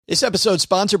This episode is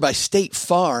sponsored by State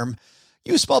Farm.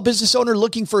 You a small business owner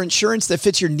looking for insurance that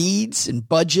fits your needs and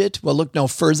budget? Well, look no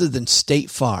further than State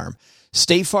Farm.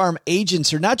 State Farm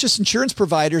agents are not just insurance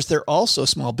providers, they're also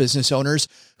small business owners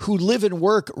who live and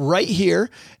work right here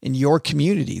in your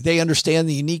community. They understand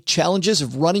the unique challenges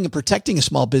of running and protecting a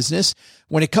small business.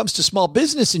 When it comes to small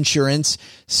business insurance,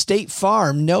 State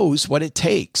Farm knows what it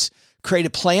takes. Create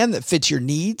a plan that fits your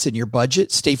needs and your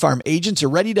budget. State Farm agents are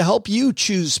ready to help you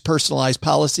choose personalized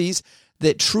policies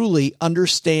that truly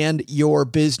understand your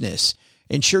business.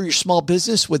 Insure your small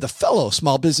business with a fellow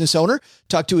small business owner.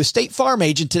 Talk to a State Farm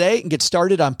agent today and get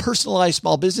started on personalized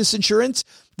small business insurance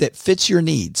that fits your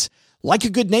needs. Like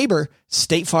a good neighbor,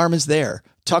 State Farm is there.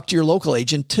 Talk to your local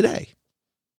agent today.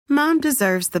 Mom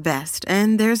deserves the best,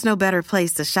 and there's no better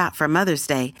place to shop for Mother's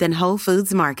Day than Whole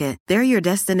Foods Market. They're your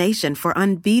destination for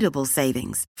unbeatable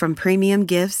savings, from premium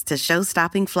gifts to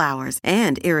show-stopping flowers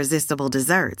and irresistible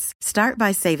desserts. Start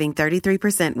by saving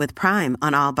 33% with Prime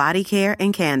on all body care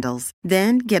and candles.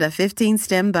 Then get a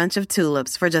 15-stem bunch of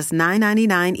tulips for just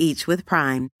 $9.99 each with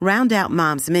Prime. Round out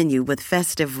Mom's menu with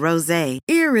festive rosé,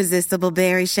 irresistible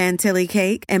berry chantilly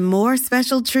cake, and more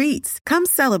special treats. Come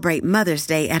celebrate Mother's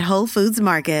Day at Whole Foods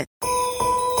Market.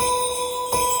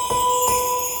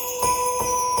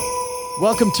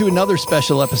 Welcome to another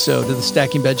special episode of the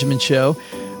Stacking Benjamin Show.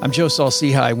 I'm Joe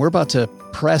Saul-Sehy, and we're about to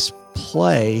press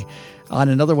play on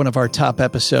another one of our top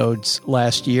episodes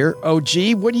last year.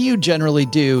 OG, what do you generally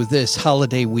do this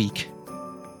holiday week?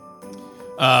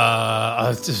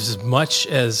 As much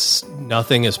as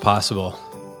nothing as possible.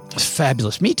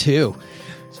 Fabulous. Me too.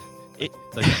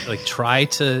 Like try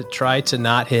to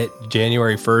not hit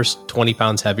January 1st 20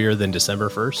 pounds heavier than December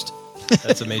 1st.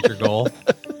 That's a major goal.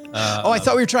 I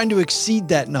thought we were trying to exceed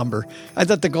that number. I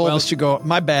thought the goal was to go,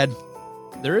 my bad.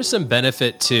 There is some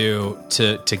benefit to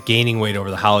gaining weight over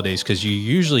the holidays because you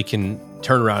usually can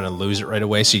turn around and lose it right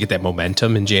away. So you get that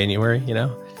momentum in January, you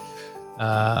know.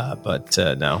 But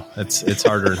no, it's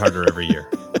harder and harder every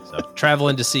year. So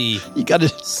traveling to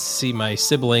see my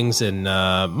siblings and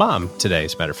mom today,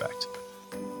 as a matter of fact.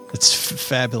 It's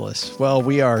fabulous. Well,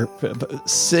 we are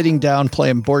sitting down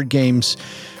playing board games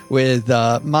with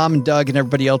Mom and Doug and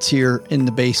everybody else here in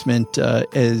the basement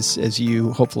as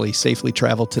you hopefully safely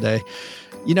travel today.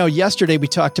 You know, yesterday we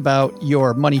talked about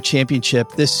your money championship.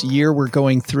 This year we're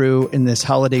going through, in this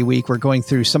holiday week, we're going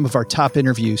through some of our top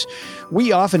interviews.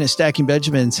 We often at Stacking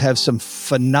Benjamins have some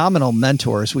phenomenal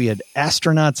mentors. We had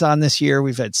astronauts on this year.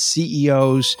 We've had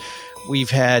CEOs.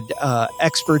 We've had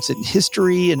experts in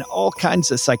history and all kinds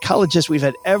of psychologists. We've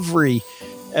had every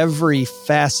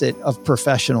facet of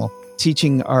professional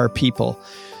teaching our people.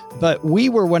 But we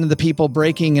were one of the people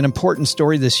breaking an important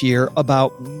story this year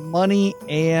about money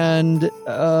and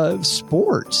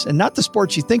sports, and not the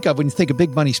sports you think of when you think of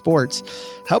big money sports.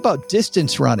 How about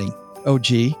distance running, OG?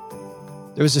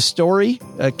 There was a story,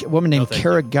 a woman named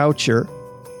Kara Goucher.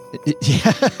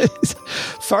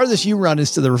 Farthest you run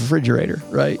is to the refrigerator,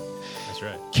 right? That's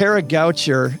right. Kara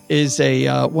Goucher is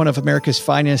one of America's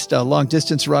finest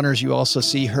long-distance runners. You also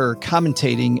see her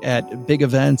commentating at big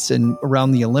events and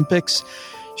around the Olympics.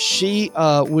 She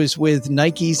was with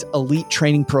Nike's elite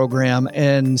training program,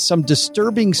 and some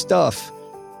disturbing stuff,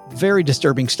 very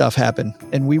disturbing stuff happened.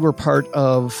 And we were part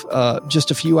of just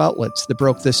a few outlets that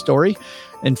broke this story.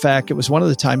 In fact, it was one of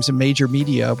the times in major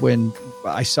media when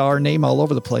I saw her name all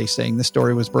over the place saying the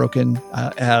story was broken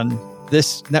on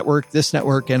this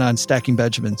network, and on Stacking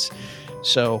Benjamins.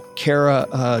 So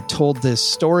Kara told this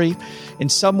story. In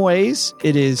some ways,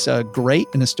 it is great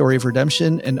and a story of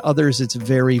redemption. In others, it's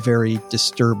very, very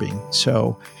disturbing.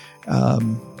 So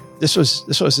this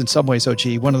was in some ways,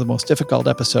 OG, one of the most difficult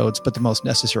episodes, but the most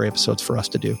necessary episodes for us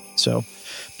to do. So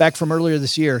back from earlier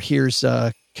this year, here's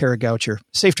Kara Goucher.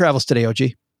 Safe travels today,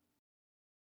 OG.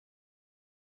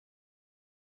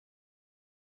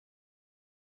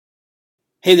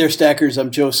 Hey there, Stackers. I'm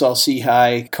Joe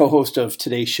Saul-Sehy, co-host of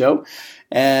today's show,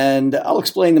 and I'll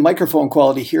explain the microphone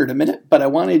quality here in a minute, but I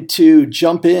wanted to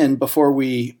jump in before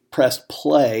we press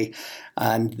play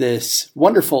on this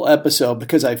wonderful episode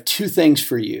because I have two things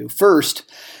for you.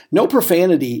 First, no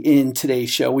profanity in today's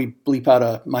show. We bleep out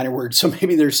a minor word, so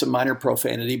maybe there's some minor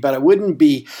profanity, but I wouldn't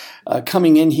be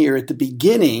coming in here at the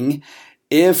beginning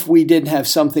if we didn't have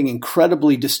something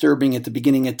incredibly disturbing at the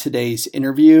beginning of today's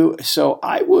interview. So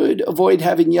I would avoid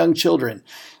having young children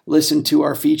listen to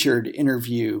our featured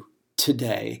interview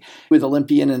today with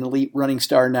Olympian and elite running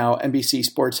star, now NBC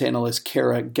sports analyst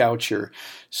Kara Goucher.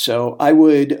 So I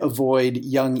would avoid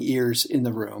young ears in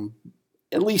the room,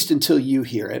 at least until you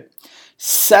hear it.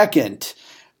 Second,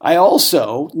 I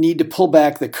also need to pull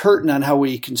back the curtain on how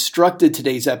we constructed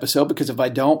today's episode, because if I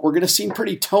don't, we're going to seem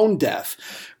pretty tone deaf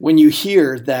when you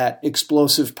hear that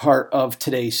explosive part of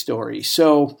today's story.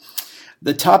 So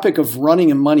the topic of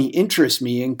running and money interests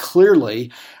me, and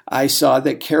clearly I saw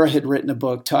that Kara had written a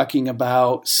book talking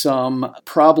about some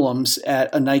problems at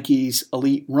a Nike's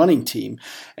elite running team.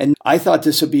 And I thought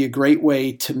this would be a great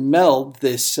way to meld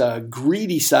this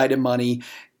greedy side of money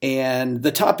and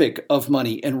the topic of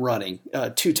money and running,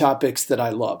 two topics that I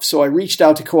love. So I reached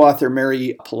out to co-author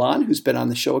Mary Pilon, who's been on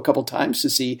the show a couple times, to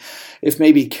see if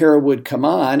maybe Kara would come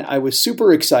on. I was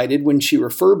super excited when she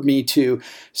referred me to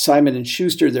Simon &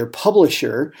 Schuster, their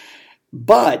publisher.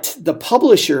 But the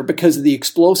publisher, because of the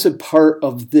explosive part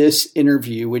of this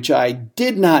interview, which I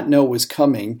did not know was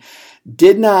coming,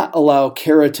 did not allow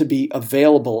Kara to be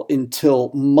available until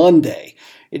Monday.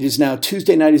 It is now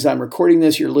Tuesday night as I'm recording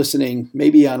this. You're listening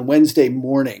maybe on Wednesday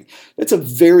morning. That's a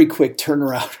very quick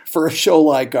turnaround for a show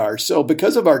like ours. So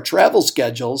because of our travel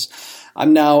schedules,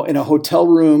 I'm now in a hotel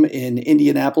room in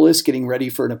Indianapolis getting ready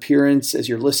for an appearance as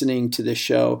you're listening to this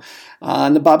show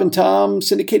on the Bob and Tom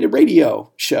syndicated radio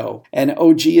show. And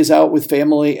OG is out with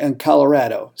family in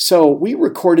Colorado. So we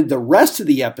recorded the rest of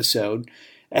the episode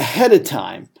ahead of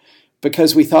time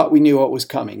because we thought we knew what was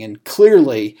coming. And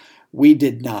clearly we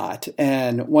did not.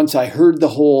 And once I heard the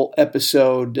whole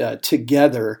episode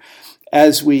together,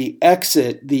 as we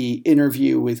exit the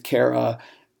interview with Kara,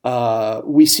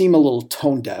 we seem a little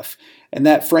tone deaf. And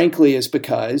that, frankly, is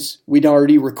because we'd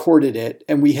already recorded it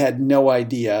and we had no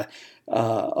idea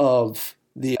of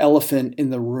the elephant in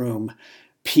the room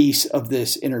piece of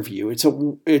this interview.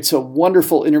 It's a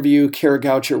wonderful interview. Kara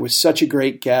Goucher was such a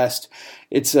great guest.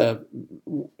 It's a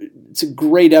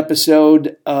great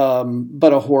episode,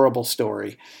 but a horrible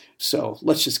story. So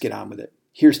let's just get on with it.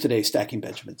 Here's today's Stacking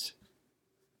Benjamins.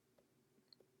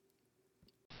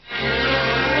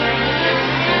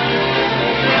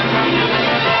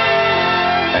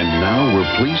 And now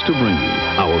we're pleased to bring you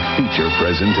our feature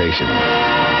presentation.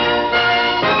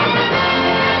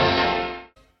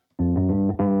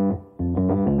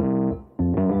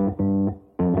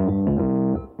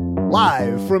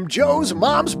 Live from Joe's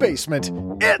mom's basement,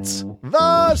 it's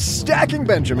the Stacking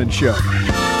Benjamin Show.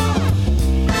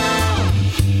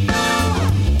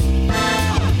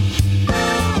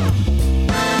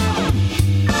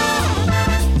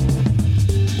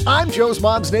 I'm Joe's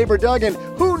mom's neighbor, Doug, and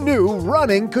who knew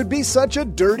running could be such a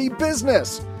dirty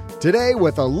business? Today,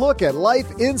 with a look at life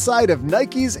inside of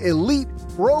Nike's elite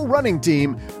pro running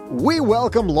team, we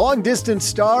welcome long-distance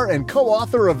star and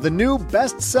co-author of the new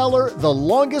bestseller, The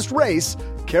Longest Race,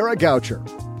 Kara Goucher.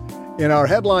 In our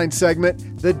headline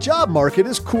segment, the job market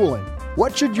is cooling.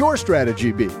 What should your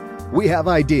strategy be? We have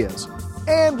ideas.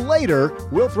 And later,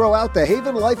 we'll throw out the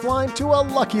Haven Lifeline to a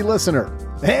lucky listener.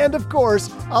 And of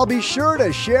course, I'll be sure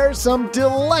to share some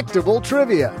delectable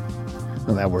trivia.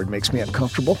 Well, that word makes me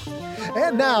uncomfortable.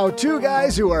 And now, two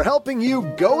guys who are helping you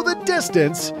go the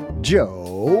distance,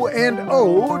 Joe and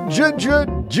O-G-G-G-G.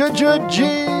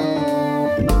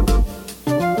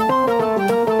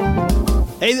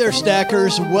 Hey there,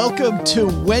 Stackers. Welcome to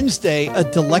Wednesday, a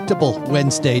delectable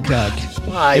Wednesday, Doug.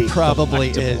 Why it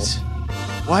probably delectable? is.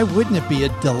 Why wouldn't it be a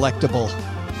delectable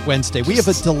Wednesday? We have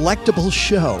a delectable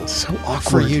show So awkward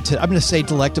for you today. I'm going to say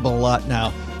delectable a lot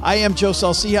now. I am Joe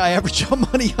Salcia. I average Joe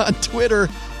Money on Twitter.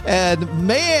 And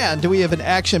man, do we have an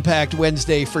action-packed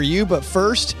Wednesday for you. But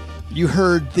first, you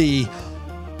heard the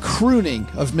crooning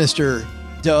of Mr.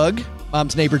 Doug,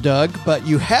 mom's neighbor Doug, but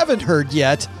you haven't heard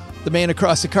yet the man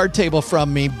across the card table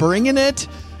from me bringing it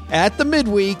at the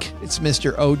midweek. It's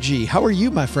Mr. OG. How are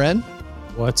you, my friend?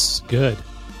 What's good?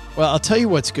 Well, I'll tell you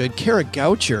what's good. Kara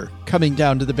Goucher coming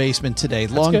down to the basement today.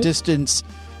 Long-distance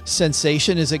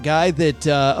sensation is a guy that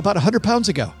about 100 pounds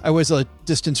ago, I was a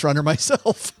distance runner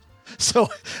myself. So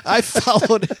I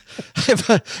followed.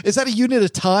 Is that a unit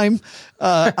of time?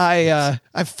 I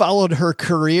followed her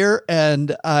career,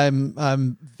 and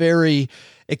I'm very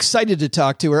excited to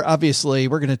talk to her. Obviously,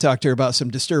 we're going to talk to her about some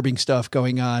disturbing stuff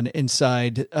going on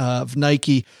inside of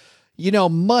Nike. You know,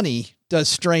 money does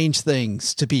strange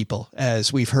things to people,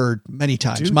 as we've heard many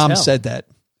times. Mom said that.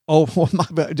 Oh,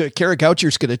 Kara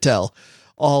Goucher's going to tell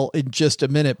all in just a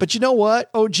minute. But you know what,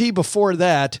 OG, before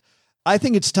that, I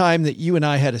think it's time that you and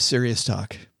I had a serious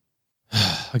talk.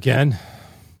 Again?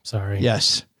 Sorry.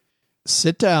 Yes.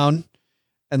 Sit down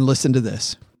and listen to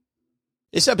this.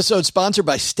 This episode is sponsored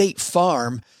by State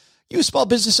Farm. You a small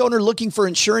business owner looking for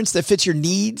insurance that fits your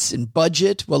needs and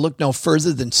budget? Well, look no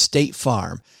further than State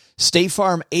Farm. State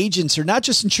Farm agents are not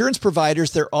just insurance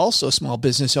providers, they're also small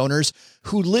business owners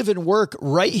who live and work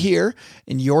right here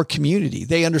in your community.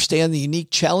 They understand the unique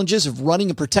challenges of running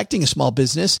and protecting a small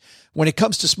business. When it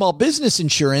comes to small business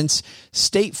insurance,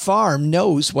 State Farm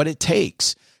knows what it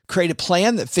takes. Create a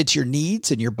plan that fits your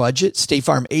needs and your budget. State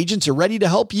Farm agents are ready to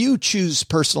help you choose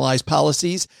personalized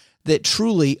policies that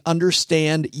truly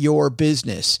understand your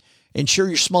business. Insure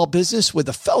your small business with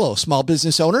a fellow small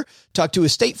business owner. Talk to a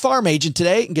State Farm agent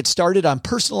today and get started on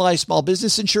personalized small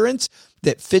business insurance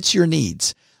that fits your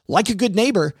needs. Like a good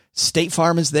neighbor, State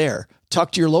Farm is there.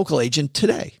 Talk to your local agent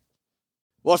today.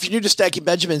 Well, if you're new to Stacking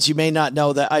Benjamins, you may not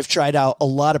know that I've tried out a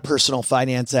lot of personal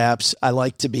finance apps. I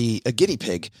like to be a guinea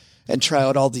pig and try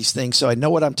out all these things, so I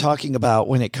know what I'm talking about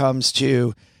when it comes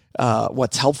to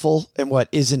what's helpful and what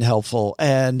isn't helpful.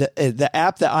 And the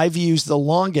app that I've used the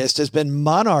longest has been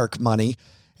Monarch Money,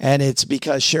 and it's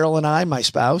because Cheryl and I, my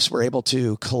spouse, were able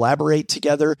to collaborate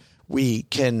together. We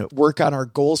can work on our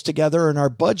goals together, and our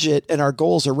budget and our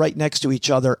goals are right next to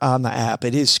each other on the app.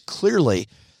 It is clearly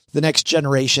the next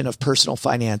generation of personal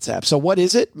finance apps. So what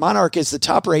is it? Monarch is the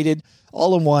top-rated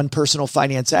all-in-one personal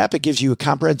finance app. It gives you a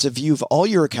comprehensive view of all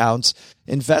your accounts,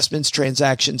 investments,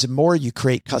 transactions, and more. You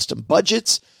create custom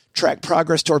budgets, track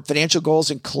progress toward financial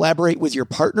goals, and collaborate with your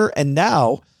partner. And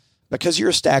now, because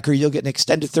you're a stacker, you'll get an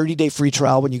extended 30-day free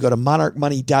trial when you go to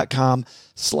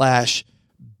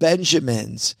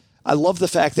monarchmoney.com/Benjamins. I love the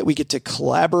fact that we get to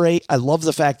collaborate. I love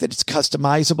the fact that it's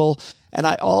customizable. And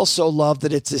I also love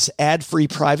that it's this ad-free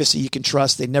privacy you can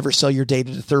trust. They never sell your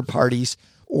data to third parties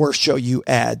or show you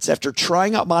ads. After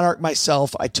trying out Monarch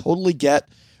myself, I totally get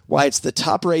why it's the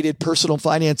top-rated personal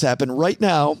finance app. And right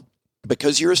now,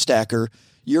 because you're a stacker,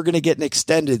 you're going to get an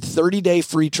extended 30-day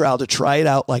free trial to try it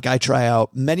out like I try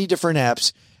out many different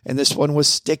apps. And this one was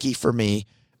sticky for me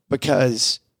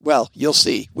because, well, you'll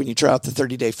see when you try out the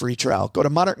 30-day free trial. Go to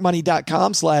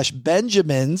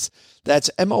monarchmoney.com/Benjamins. That's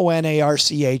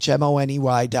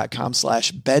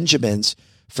monarchmoney.com/Benjamins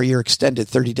for your extended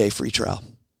 30-day free trial.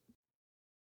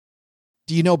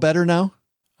 Do you know better now?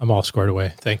 I'm all squared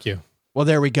away. Thank you. Well,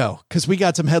 there we go, because we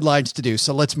got some headlines to do,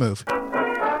 so let's move.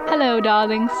 Hello,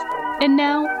 darlings. And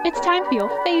now it's time for your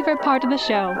favorite part of the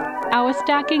show, our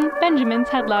Stacking Benjamins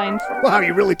headlines. Wow,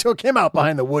 you really took him out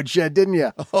behind the woodshed, didn't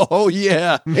you? Oh,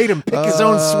 yeah. Made him pick his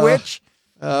own switch.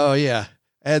 Oh, yeah.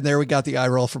 And there we got the eye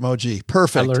roll from OG.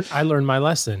 Perfect. I learned my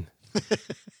lesson.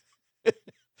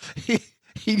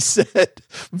 He said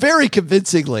very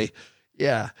convincingly,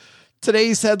 yeah.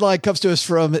 Today's headline comes to us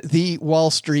from the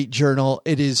Wall Street Journal.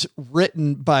 It is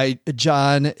written by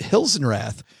John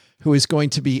Hilsenrath, who is going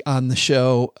to be on the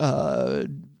show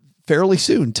fairly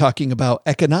soon talking about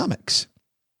economics.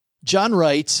 John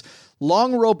writes,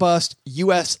 long, robust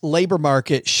U.S. labor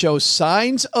market shows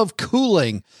signs of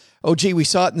cooling. Oh, gee, we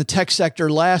saw it in the tech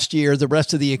sector last year. The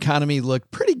rest of the economy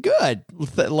looked pretty good.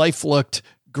 Life looked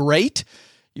great.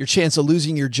 Your chance of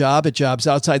losing your job at jobs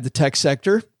outside the tech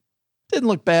sector didn't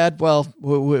look bad. Well,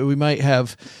 we might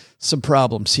have some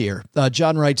problems here.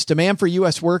 John writes, demand for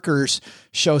U.S. workers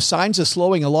shows signs of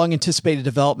slowing, a long-anticipated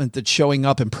development that's showing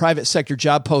up in private sector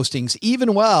job postings,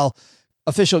 even while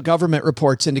official government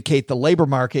reports indicate the labor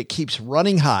market keeps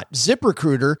running hot.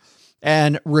 ZipRecruiter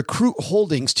and Recruit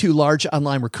Holdings, two large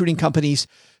online recruiting companies,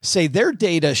 say their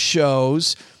data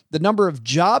shows the number of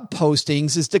job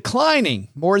postings is declining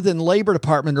more than Labor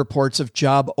Department reports of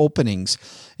job openings.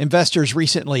 Investors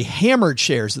recently hammered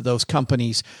shares of those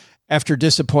companies after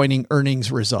disappointing earnings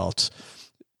results.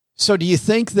 So do you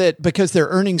think that because their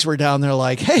earnings were down, they're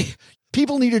like, hey,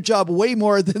 people need a job way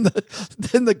more than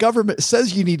the government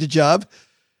says you need a job?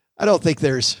 I don't think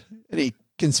there's any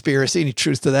conspiracy, any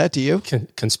truth to that. Do you?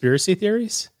 Conspiracy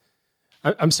theories?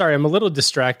 I'm sorry. I'm a little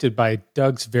distracted by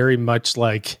Doug's very much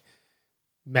like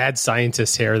mad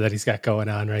scientist hair that he's got going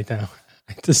on right now.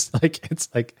 It's like,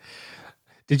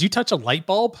 did you touch a light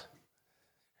bulb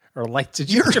or did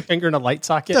you put your finger in a light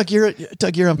socket? Doug,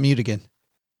 you're on mute again.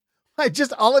 I've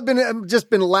just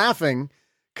been laughing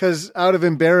because out of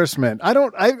embarrassment.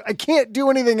 I can't do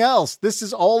anything else. This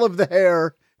is all of the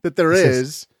hair that there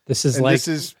is. This is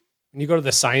when you go to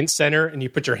the science center and you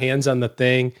put your hands on the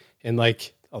thing and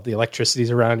like all the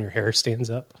electricity's around, your hair stands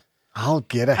up. I'll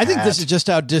get a hat. I think this is just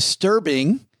how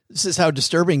disturbing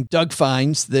Doug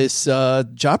finds this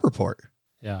job report.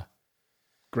 Yeah.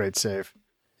 Great save.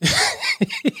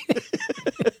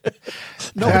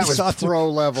 Nobody that was saw pro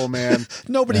level, man.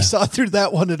 Nobody saw through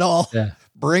that one at all. Yeah.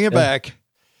 Bring it back.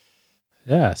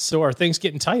 Yeah. So are things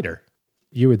getting tighter?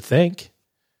 You would think,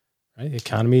 right? The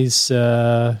economy's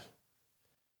a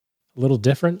little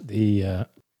different. The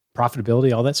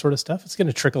profitability, all that sort of stuff. It's going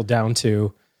to trickle down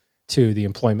to the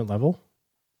employment level.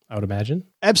 I would imagine.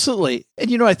 Absolutely.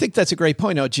 And, I think that's a great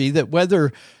point, OG, that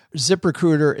whether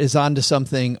ZipRecruiter is onto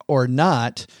something or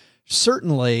not,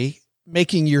 certainly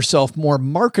making yourself more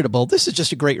marketable. This is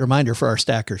just a great reminder for our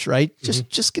stackers, right?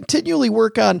 Just continually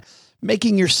work on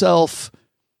making yourself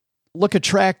look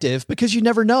attractive, because you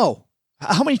never know.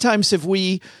 How many times have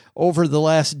we over the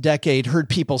last decade heard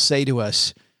people say to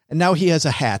us, and now he has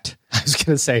a hat. I was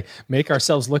going to say, make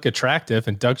ourselves look attractive,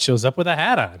 and Doug shows up with a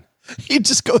hat on. He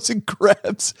just goes and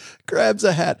grabs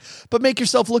a hat. But make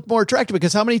yourself look more attractive,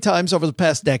 because how many times over the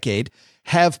past decade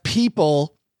have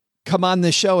people come on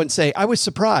this show and say, I was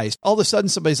surprised. All of a sudden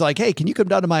somebody's like, hey, can you come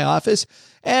down to my office?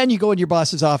 And you go in your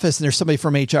boss's office and there's somebody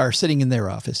from HR sitting in their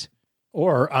office.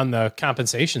 Or on the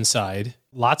compensation side,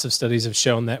 lots of studies have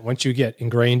shown that once you get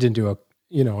ingrained into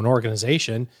an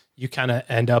organization, you kind of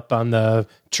end up on the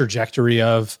trajectory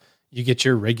of you get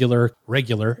your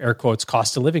regular air quotes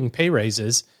cost of living pay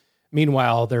raises.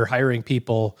 Meanwhile, they're hiring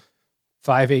people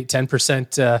 5, 8,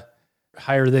 10%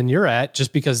 higher than you're at,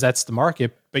 just because that's the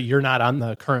market, but you're not on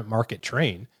the current market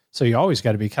train. So you always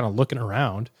got to be kind of looking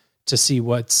around to see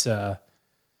what's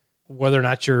whether or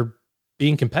not you're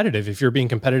being competitive. If you're being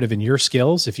competitive in your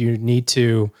skills, if you need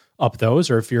to up those,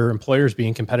 or if your employer's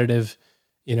being competitive,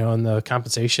 in the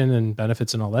compensation and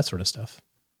benefits and all that sort of stuff.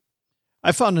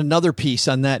 I found another piece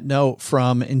on that note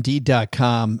from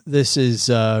Indeed.com. This is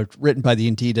written by the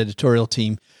Indeed editorial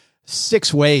team.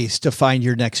 6 ways to find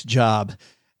your next job.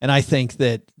 And I think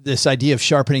that this idea of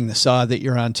sharpening the saw that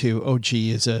you're onto, OG,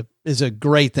 is a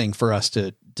great thing for us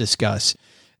to discuss,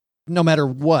 no matter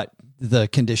what the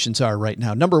conditions are right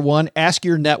now. Number 1, ask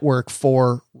your network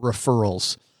for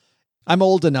referrals. I'm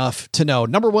old enough to know,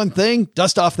 number 1 thing,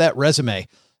 dust off that resume.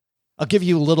 I'll give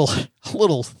you a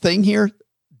little thing here.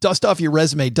 Dust off your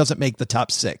resume doesn't make the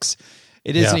top 6.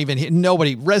 It isn't even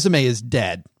nobody. Resume is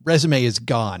dead. Resume is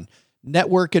gone.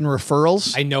 Network and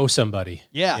referrals. I know somebody.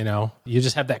 Yeah. You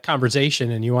just have that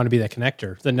conversation and you want to be that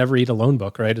connector. The Never Eat Alone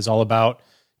book, right, is all about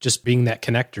just being that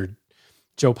connector.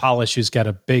 Joe Polish, who's got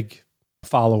a big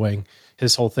following,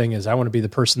 his whole thing is, I want to be the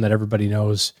person that everybody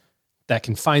knows that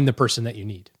can find the person that you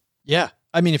need. Yeah.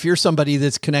 I mean, if you're somebody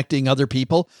that's connecting other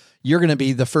people, you're going to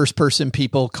be the first person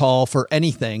people call for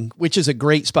anything, which is a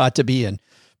great spot to be in,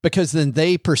 because then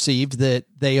they perceived that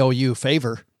they owe you a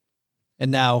favor.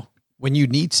 And now when you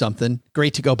need something,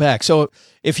 great to go back. So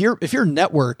if your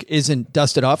network isn't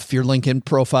dusted off, if your LinkedIn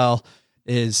profile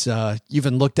is, you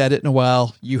haven't looked at it in a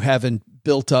while, you haven't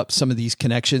built up some of these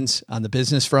connections on the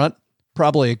business front,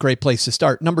 probably a great place to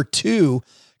start. Number 2,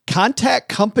 contact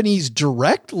companies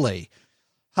directly.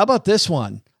 How about this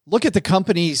one? Look at the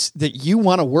companies that you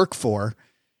want to work for,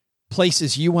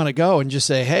 places you want to go, and just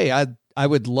say, hey, I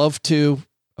would love to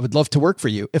work for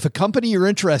you. If a company you're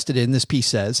interested in, this piece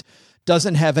says,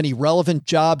 doesn't have any relevant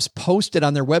jobs posted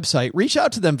on their website, reach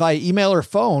out to them via email or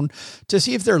phone to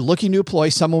see if they're looking to employ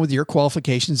someone with your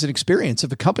qualifications and experience.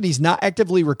 If a company's not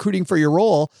actively recruiting for your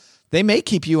role, they may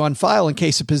keep you on file in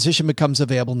case a position becomes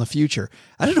available in the future.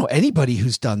 I don't know anybody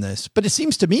who's done this, but it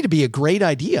seems to me to be a great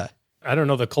idea. I don't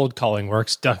know the cold calling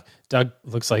works. Doug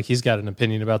looks like he's got an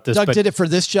opinion about this. Doug did it for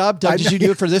this job. Doug, did you do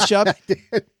it for this job? I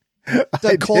did.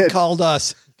 Doug cold called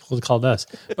us. Cold called us.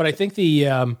 But I think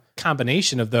the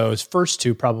combination of those first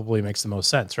 2 probably makes the most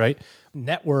sense, right?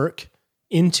 Network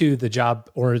into the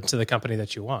job or into the company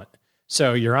that you want.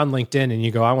 So you're on LinkedIn and you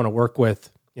go, I want to work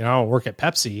with, I want to work at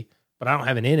Pepsi, but I don't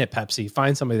have an in at Pepsi.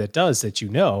 Find somebody that does that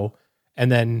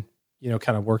and then,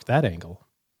 kind of work that angle.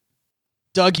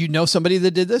 Doug, you know somebody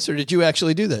that did this, or did you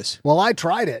actually do this? Well, I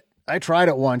tried it.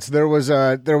 Once. There was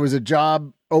a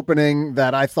job opening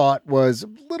that I thought was a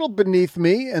little beneath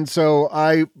me, and so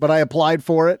I applied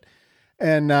for it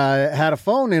and had a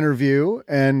phone interview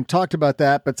and talked about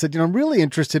that, but said, I'm really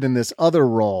interested in this other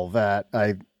role that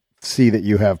I see that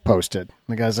you have posted.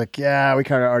 And the guy's like, yeah, we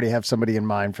kind of already have somebody in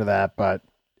mind for that, but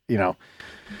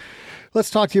let's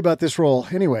talk to you about this role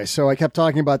anyway. So I kept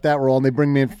talking about that role, and they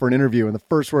bring me in for an interview. And the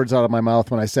first words out of my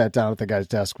mouth when I sat down at the guy's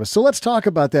desk was, so let's talk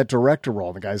about that director role.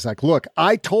 And the guy's like, look,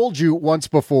 I told you once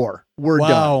before, we're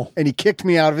done. And he kicked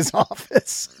me out of his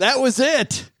office. That was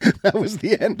it. That was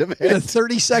the end of it. In a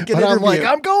 30-second interview. I'm like,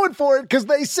 I'm going for it because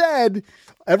they said,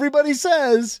 everybody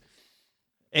says.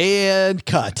 And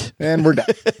cut. And we're done.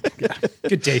 Yeah.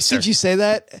 Good day, sir. Did you say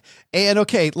that? And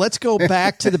okay, let's go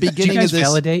back to the beginning Did you guys of this.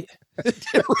 Validate?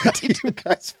 Right. Did you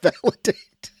guys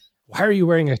validate? Why are you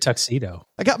wearing a tuxedo?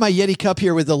 I got my Yeti cup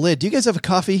here with the lid. Do you guys have a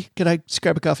coffee? Can I just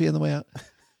grab a coffee on the way out?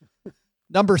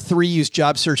 Number 3, use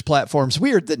job search platforms.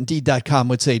 Weird that Indeed.com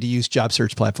would say to use job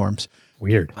search platforms.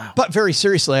 Weird. Wow. But very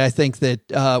seriously, I think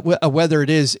that whether it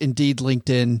is Indeed,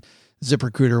 LinkedIn,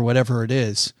 ZipRecruiter, whatever it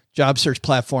is, Job search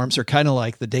platforms are kind of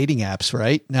like the dating apps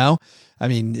right now. I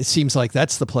mean, it seems like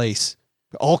that's the place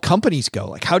all companies go.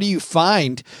 Like, how do you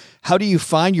find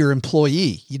your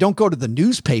employee? You don't go to the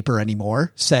newspaper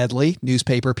anymore. Sadly,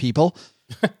 newspaper people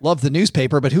love the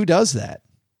newspaper, but who does that?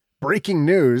 Breaking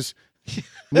news.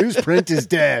 Newsprint is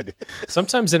dead.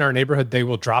 Sometimes in our neighborhood, they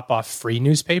will drop off free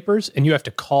newspapers and you have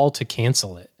to call to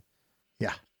cancel it.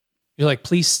 Yeah. You're like,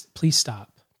 please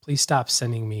stop. Please stop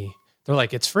sending me. They're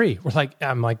like, it's free.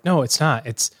 I'm like, no, it's not.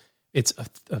 It's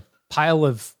a pile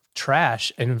of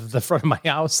trash in the front of my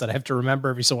house that I have to remember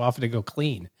every so often to go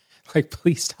clean. Like,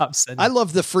 please stop sending. I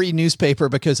love the free newspaper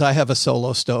because I have a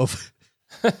solo stove.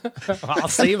 I'll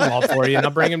save them all for you and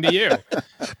I'll bring them to you.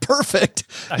 Perfect.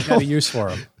 I got a use for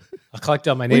them. I'll collect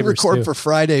all my neighbors. We record too. for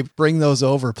Friday. Bring those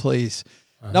over, please.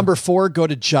 Number 4, go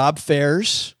to job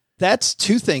fairs. That's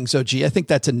 2 things, OG. I think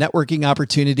that's a networking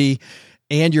opportunity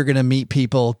and you're going to meet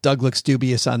people. Doug looks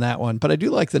dubious on that one, but I do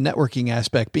like the networking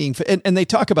aspect and they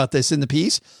talk about this in the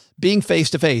piece, being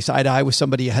face-to-face, eye to eye with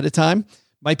somebody ahead of time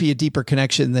might be a deeper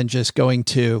connection than just going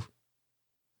to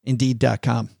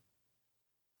Indeed.com.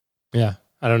 Yeah.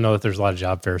 I don't know if there's a lot of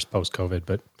job fairs post-COVID,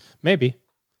 but maybe.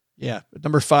 Yeah.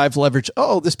 Number 5, leverage.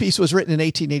 Oh, this piece was written in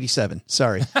 1887.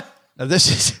 Sorry. Now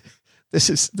this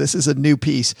is a new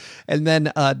piece. And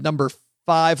then number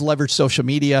 5, leverage social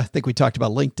media. I think we talked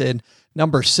about LinkedIn.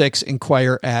 Number 6,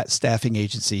 inquire at staffing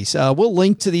agencies. We'll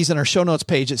link to these in our show notes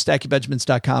page at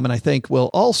stackingbenjamins.com. And I think we'll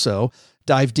also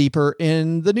dive deeper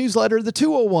in the newsletter, the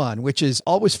 201, which is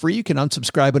always free. You can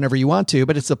unsubscribe whenever you want to,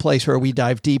 but it's the place where we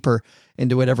dive deeper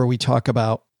into whatever we talk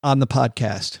about on the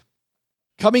podcast.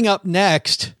 Coming up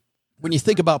next, when you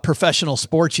think about professional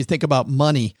sports, you think about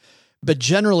money, but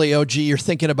generally, OG, you're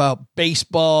thinking about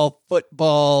baseball,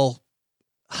 football,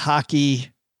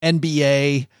 hockey,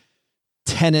 NBA,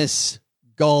 tennis,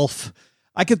 golf.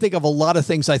 I can think of a lot of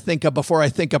things I think of before I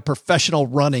think of professional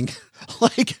running.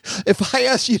 Like, if I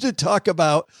asked you to talk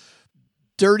about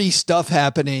dirty stuff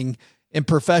happening in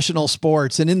professional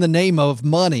sports and in the name of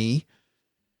money,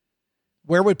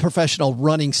 where would professional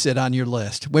running sit on your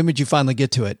list? When would you finally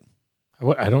get to it?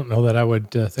 I don't know that I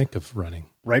would think of running.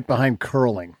 Right behind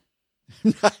curling.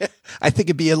 I think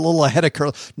it'd be a little ahead of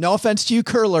curling. No offense to you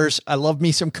curlers. I love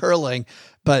me some curling,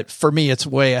 but for me, it's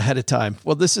way ahead of time.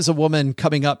 Well, this is a woman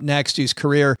coming up next whose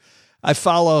career I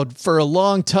followed for a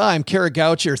long time. Kara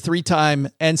Goucher, 3-time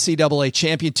NCAA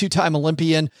champion, 2-time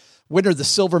Olympian, winner of the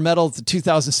silver medal at the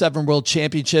 2007 World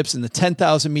Championships in the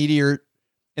 10,000 meters.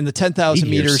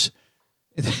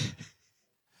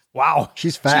 Wow.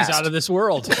 She's fast. She's out of this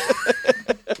world.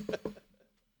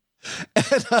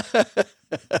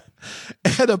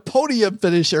 And a podium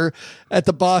finisher at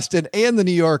the Boston and the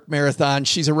New York Marathon.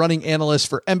 She's a running analyst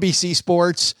for NBC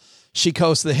Sports. She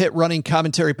hosts the hit running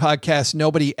commentary podcast,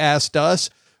 Nobody Asked Us,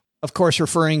 of course,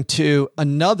 referring to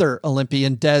another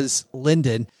Olympian, Des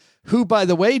Linden, who, by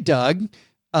the way, Doug,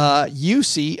 you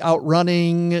see out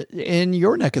running in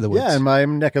your neck of the woods. Yeah, in my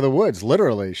neck of the woods,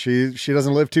 literally. She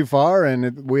doesn't live too far,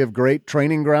 and we have great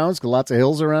training grounds, lots of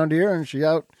hills around here, and she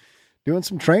out doing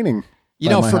some training. You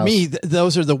know, for me,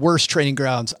 those are the worst training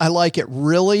grounds. I like it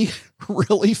really,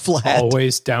 really flat.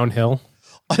 Always downhill.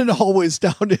 And always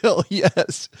downhill,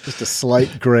 yes. Just a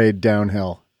slight grade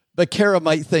downhill. But Kara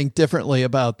might think differently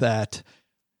about that.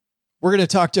 We're going to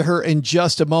talk to her in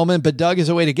just a moment, but Doug, is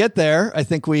a way to get there. I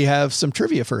think we have some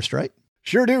trivia first, right?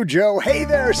 Sure do, Joe. Hey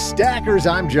there, stackers.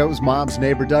 I'm Joe's mom's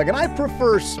neighbor, Doug, and I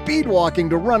prefer speed walking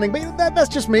to running, but that's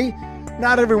just me.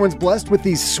 Not everyone's blessed with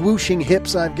these swooshing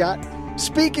hips I've got.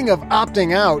 Speaking of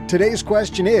opting out, today's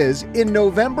question is, in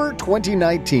November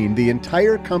 2019, the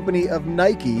entire company of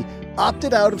Nike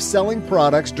opted out of selling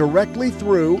products directly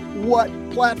through what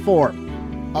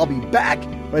platform? I'll be back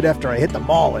right after I hit the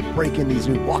mall and break in these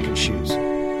new walking shoes.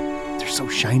 They're so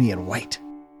shiny and white.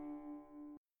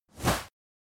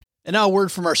 And now a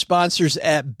word from our sponsors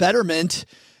at Betterment.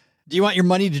 Do you want your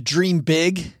money to dream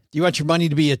big? Do you want your money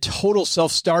to be a total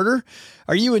self-starter?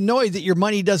 Are you annoyed that your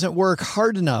money doesn't work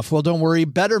hard enough? Well, don't worry.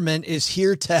 Betterment is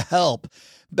here to help.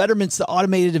 Betterment's the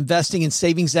automated investing and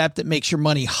savings app that makes your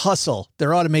money hustle.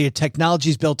 Their automated technology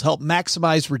is built to help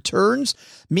maximize returns,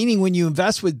 meaning when you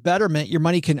invest with Betterment, your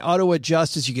money can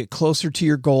auto-adjust as you get closer to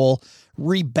your goal,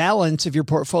 rebalance if your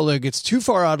portfolio gets too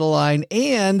far out of line,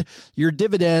 and your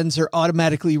dividends are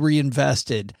automatically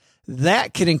reinvested.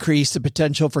 That can increase the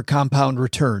potential for compound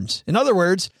returns. In other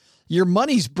words, your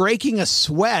money's breaking a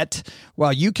sweat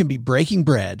while you can be breaking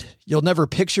bread. You'll never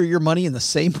picture your money in the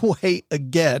same way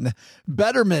again.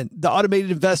 Betterment, the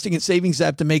automated investing and savings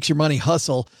app that makes your money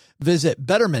hustle. Visit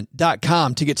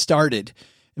betterment.com to get started.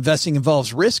 Investing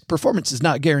involves risk. Performance is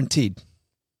not guaranteed.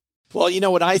 Well,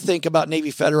 when I think about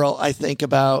Navy Federal, I think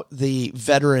about the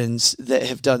veterans that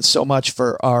have done so much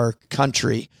for our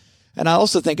country. And I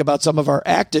also think about some of our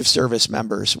active service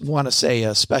members. Want to say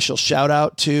a special shout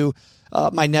out to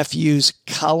my nephews,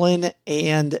 Colin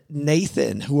and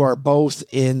Nathan, who are both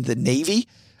in the Navy.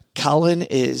 Colin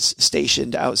is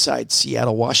stationed outside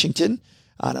Seattle, Washington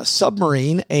on a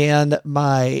submarine, and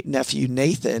my nephew,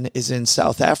 Nathan, is in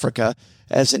South Africa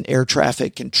as an air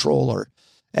traffic controller.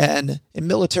 And in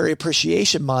Military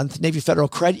Appreciation Month, Navy Federal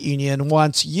Credit Union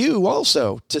wants you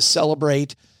also to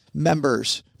celebrate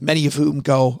members, many of whom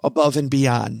go above and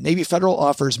beyond. Navy Federal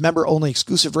offers member-only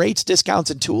exclusive rates, discounts,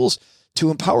 and tools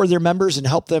to empower their members and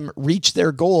help them reach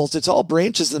their goals. It's all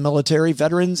branches of the military.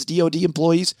 Veterans, DoD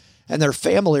employees, and their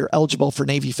family are eligible for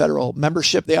Navy Federal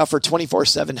membership. They offer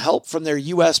 24/7 help from their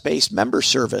U.S.-based member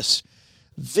service.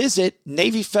 Visit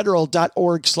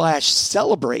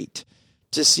NavyFederal.org/celebrate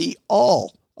to see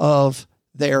all of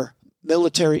their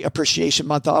Military Appreciation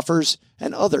Month offers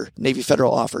and other Navy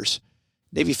Federal offers.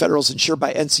 Navy Federal is insured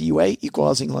by NCUA, Equal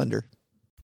Housing Lender.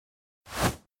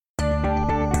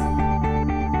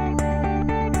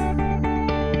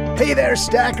 Hey there,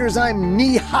 stackers. I'm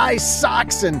knee-high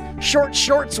socks and short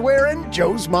shorts wearing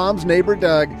Joe's mom's neighbor,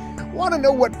 Doug. Want to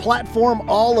know what platform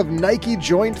all of Nike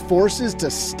joined forces to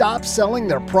stop selling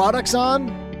their products on?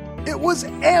 It was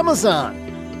Amazon.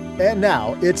 And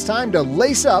now it's time to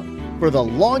lace up for the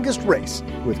longest race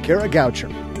with Kara Goucher.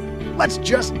 Let's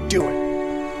just do it.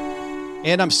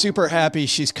 And I'm super happy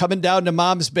she's coming down to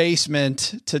Mom's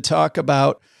basement to talk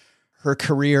about her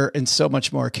career and so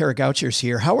much more. Kara Goucher's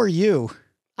here. How are you?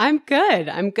 I'm good.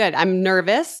 I'm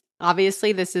nervous.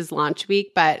 Obviously, this is launch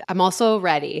week, but I'm also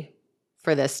ready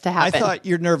for this to happen. I thought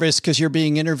you're nervous because you're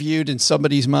being interviewed in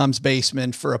somebody's mom's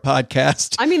basement for a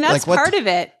podcast. I mean, that's part of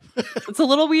it. It's a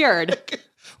little weird.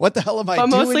 What the hell am I doing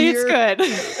mostly here?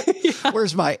 It's good. Yeah.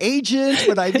 Where's my agent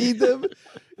when I need them?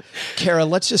 Kara,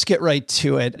 let's just get right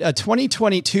to it. A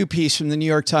 2022 piece from the New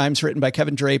York Times written by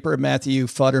Kevin Draper and Matthew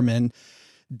Futterman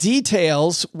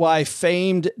details why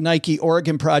famed Nike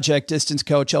Oregon Project distance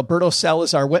coach Alberto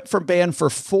Salazar went from ban for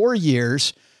 4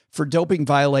 years for doping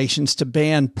violations to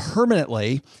ban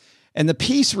permanently. And the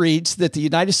piece reads that the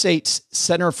United States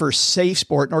Center for Safe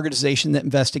Sport, an organization that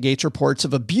investigates reports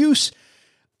of abuse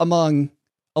among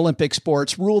Olympic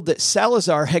sports, ruled that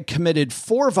Salazar had committed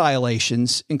 4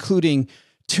 violations, including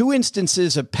 2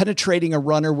 instances of penetrating a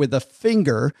runner with a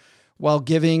finger while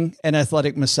giving an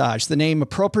athletic massage. The name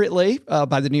appropriately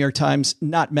by the New York Times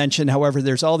not mentioned. However,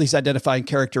 there's all these identifying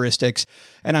characteristics.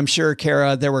 And I'm sure,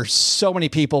 Kara, there were so many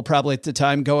people probably at the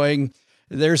time going,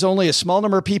 there's only a small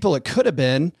number of people it could have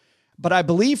been. But I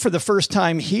believe for the first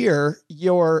time here,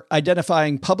 you're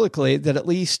identifying publicly that at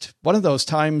least one of those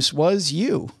times was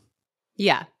you.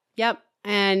 Yeah. Yep.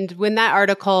 And when that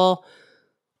article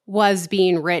was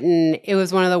being written, it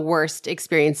was one of the worst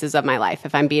experiences of my life,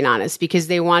 if I'm being honest, because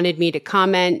they wanted me to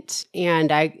comment and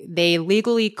they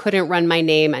legally couldn't run my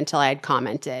name until I had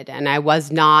commented. And I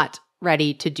was not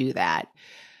ready to do that.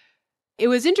 It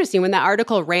was interesting when that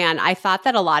article ran, I thought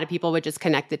that a lot of people would just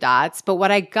connect the dots. But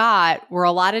what I got were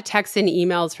a lot of texts and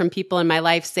emails from people in my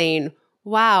life saying,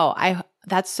 wow,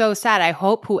 that's so sad. I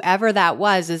hope whoever that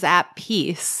was is at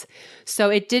peace. So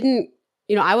it didn't,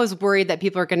 I was worried that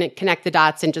people are going to connect the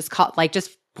dots and just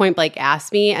point blank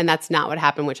ask me. And that's not what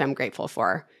happened, which I'm grateful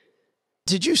for.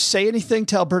 Did you say anything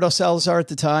to Alberto Salazar at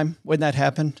the time when that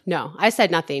happened? No, I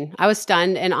said nothing. I was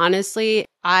stunned. And honestly,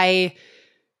 I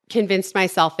convinced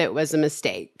myself it was a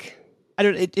mistake.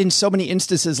 In so many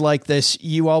instances like this,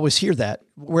 you always hear that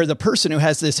where the person who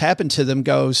has this happen to them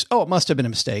goes, oh, it must have been a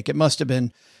mistake. It must have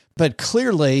been. But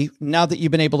clearly, now that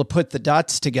you've been able to put the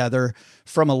dots together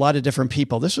from a lot of different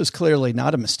people, this was clearly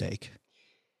not a mistake.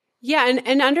 Yeah.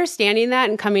 And understanding that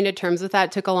and coming to terms with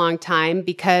that took a long time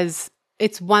because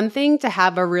it's one thing to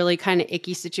have a really kind of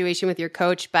icky situation with your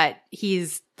coach, but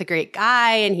he's the great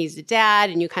guy and he's a dad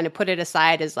and you kind of put it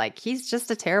aside as like, he's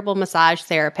just a terrible massage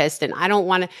therapist. And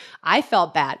I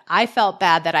felt bad. I felt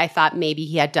bad that I thought maybe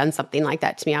he had done something like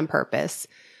that to me on purpose.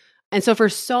 And so for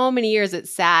so many years, it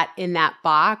sat in that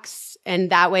box and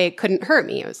that way it couldn't hurt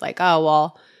me. It was like, oh,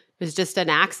 well, it was just an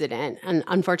accident, an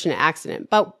unfortunate accident.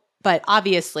 But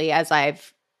obviously, as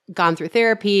I've gone through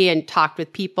therapy and talked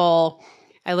with people,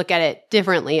 I look at it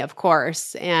differently, of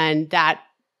course. And that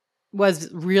was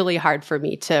really hard for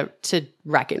me to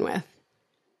reckon with.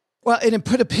 Well, and it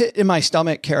put a pit in my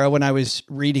stomach, Kara, when I was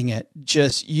reading it,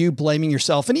 just you blaming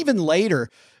yourself. And even later,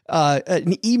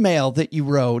 an email that you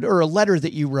wrote or a letter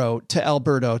that you wrote to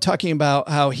Alberto talking about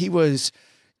how he was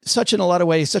in a lot of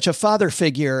ways, such a father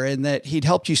figure and that he'd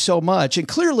helped you so much. And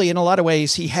clearly, in a lot of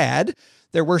ways, he had.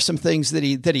 there were some things that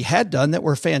he had done that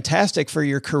were fantastic for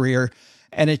your career.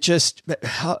 And it just,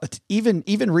 even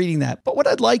reading that. But what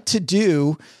I'd like to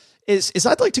do is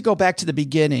I'd like to go back to the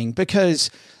beginning, because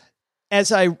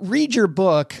as I read your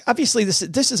book, obviously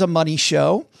this is a money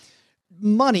show.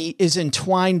 Money is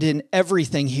entwined in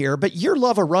everything here, but your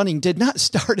love of running did not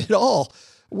start at all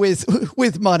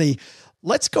with money.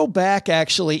 Let's go back,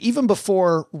 actually, even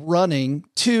before running,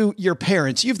 to your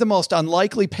parents. You have the most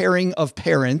unlikely pairing of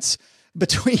parents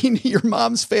between your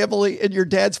mom's family and your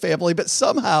dad's family, but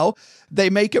somehow they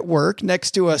make it work.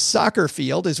 Next to a soccer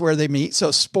field is where they meet.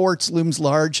 So sports looms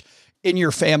large in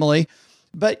your family.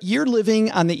 But you're living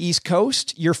on the East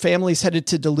Coast. Your family's headed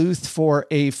to Duluth for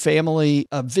a family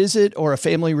visit or a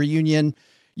family reunion.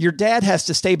 Your dad has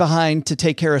to stay behind to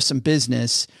take care of some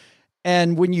business.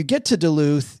 And when you get to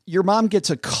Duluth, your mom gets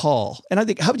a call. And I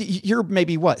think, you're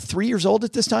maybe 3 years old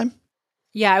at this time?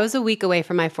 Yeah, I was a week away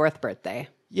from my 4th birthday.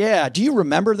 Yeah. Do you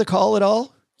remember the call at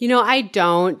all? I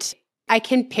don't. I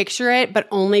can picture it, but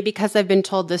only because I've been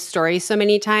told this story so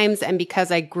many times, and because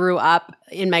I grew up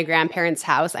in my grandparents'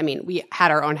 house. I mean, we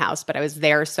had our own house, but I was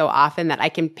there so often that I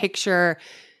can picture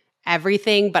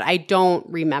everything, but I don't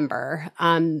remember.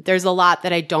 There's a lot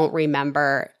that I don't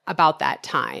remember about that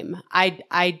time.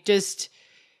 I just,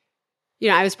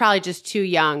 I was probably just too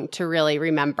young to really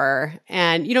remember.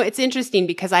 And, it's interesting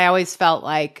because I always felt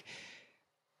like,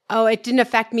 oh, it didn't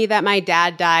affect me that my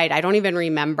dad died. I don't even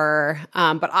remember.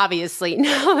 But obviously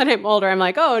now that I'm older, I'm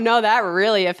like, oh no, that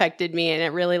really affected me. And it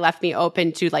really left me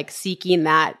open to like seeking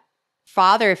that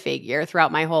father figure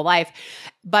throughout my whole life.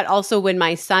 But also when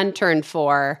my son turned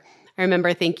 4, I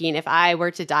remember thinking, if I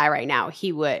were to die right now,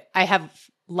 I have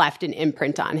left an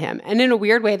imprint on him. And in a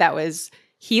weird way, that was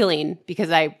healing, because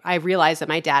I realized that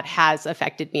my dad has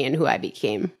affected me and who I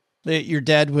became. Your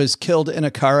dad was killed in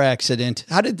a car accident.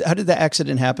 How did the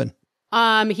accident happen?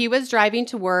 He was driving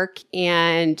to work,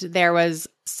 and there was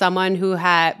someone who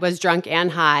was drunk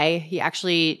and high. He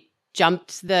actually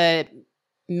jumped the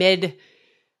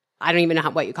I don't even know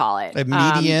what you call it. A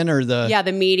median or the... Yeah,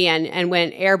 the median, and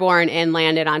went airborne and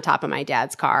landed on top of my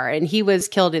dad's car. And he was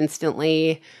killed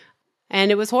instantly. And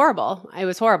it was horrible. It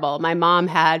was horrible. My mom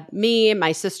had me,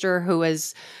 my sister, who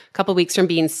was a couple weeks from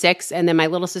being 6, and then my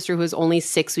little sister, who was only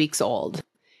 6 weeks old.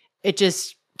 It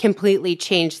just completely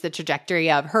changed the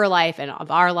trajectory of her life and of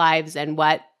our lives and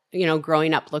what,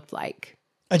 growing up looked like.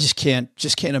 I just can't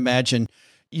imagine.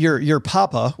 Your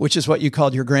papa, which is what you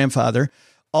called your grandfather,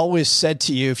 always said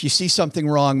to you, if you see something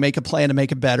wrong, make a plan to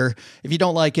make it better. If you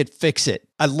don't like it, fix it.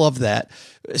 I love that.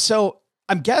 So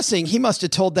I'm guessing he must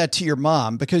have told that to your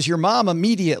mom, because your mom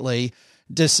immediately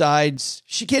decides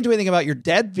she can't do anything about your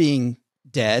dad being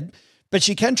dead, but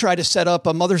she can try to set up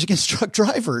a Mothers Against Drunk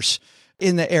Drivers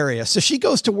in the area. So she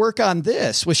goes to work on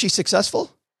this. Was she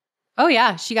successful? Oh,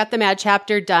 yeah. She got the MAD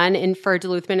chapter done for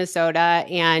Duluth, Minnesota.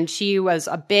 And she was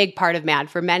a big part of MAD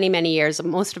for many, many years,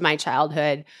 most of my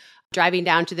childhood, driving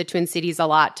down to the Twin Cities a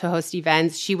lot to host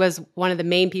events. She was one of the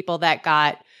main people that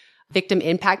got victim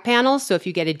impact panels. So if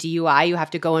you get a DUI, you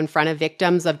have to go in front of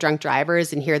victims of drunk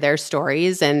drivers and hear their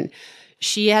stories. And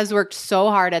she has worked so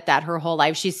hard at that her whole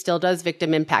life. She still does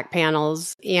victim impact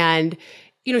panels. And,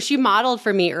 she modeled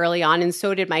for me early on, and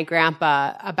so did my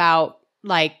grandpa, about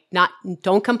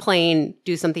don't complain,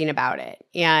 do something about it.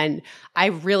 And I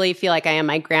really feel like I am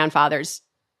my grandfather's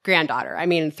granddaughter. I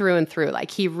mean, through and through.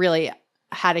 Like, he really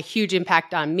had a huge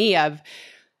impact on me of,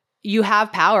 you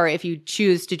have power if you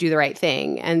choose to do the right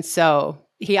thing. And so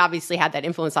he obviously had that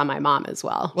influence on my mom as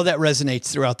well. Well, that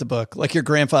resonates throughout the book. Like your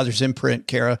grandfather's imprint,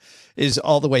 Kara, is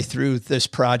all the way through this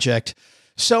project.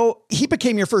 So he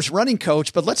became your first running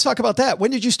coach, but let's talk about that. When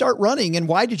did you start running, and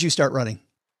why did you start running?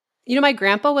 My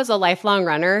grandpa was a lifelong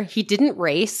runner. He didn't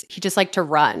race. He just liked to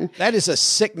run. That is a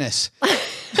sickness.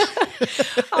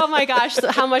 Oh my gosh,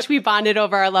 how much we bonded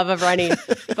over our love of running.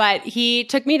 But he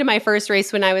took me to my first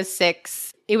race when I was 6.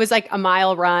 It was like a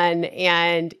mile run,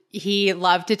 and he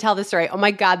loved to tell the story. Oh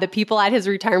my God, the people at his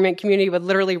retirement community would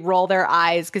literally roll their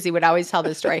eyes because he would always tell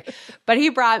the story. But he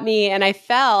brought me, and I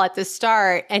fell at the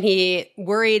start, and he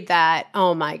worried that,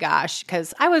 oh my gosh,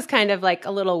 because I was kind of like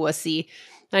a little wussy.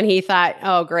 And he thought,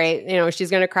 oh, great, she's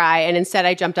going to cry. And instead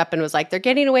I jumped up and was like, they're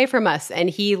getting away from us. And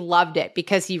he loved it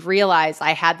because he realized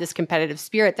I had this competitive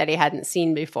spirit that he hadn't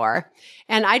seen before.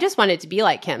 And I just wanted to be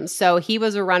like him. So he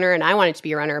was a runner and I wanted to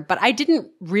be a runner. But I didn't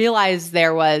realize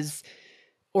there was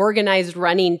organized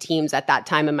running teams at that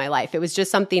time in my life. It was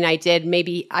just something I did.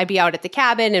 Maybe I'd be out at the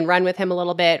cabin and run with him a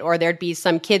little bit, or there'd be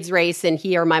some kids race and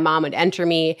he or my mom would enter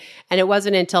me. And it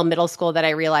wasn't until middle school that I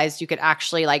realized you could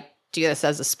actually do this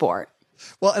as a sport.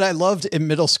 Well, and I loved in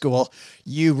middle school,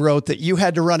 you wrote that you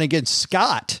had to run against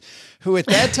Scott, who at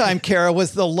that time, Kara,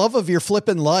 was the love of your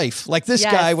flipping life. Like this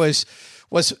guy was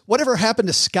whatever happened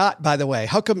to Scott, by the way?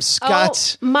 How come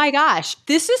Scott's... Oh my gosh,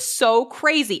 this is so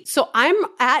crazy. So I'm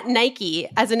at Nike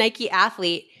as a Nike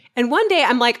athlete. And one day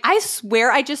I'm like, I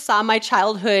swear I just saw my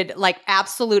childhood, like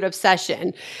absolute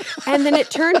obsession. And then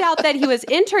it turned out that he was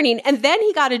interning and then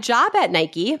he got a job at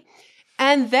Nike.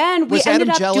 And then we ended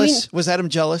up doing... Was Adam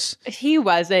jealous? He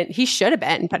wasn't. He should have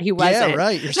been, but he wasn't. Yeah,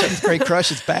 right. Your seventh grade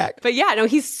crush is back. But yeah, no,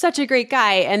 he's such a great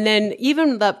guy. And then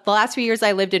even the last few years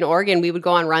I lived in Oregon, we would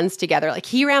go on runs together. Like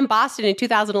he ran Boston in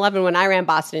 2011 when I ran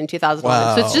Boston in 2011.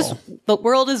 Wow. So it's just, the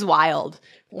world is wild.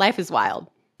 Life is wild.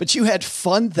 But you had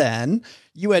fun then.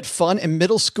 You had fun in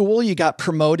middle school. You got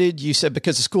promoted. You said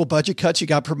because of school budget cuts, you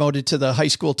got promoted to the high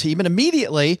school team. And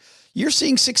immediately you're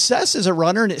seeing success as a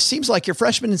runner. And it seems like your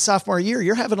freshman and sophomore year,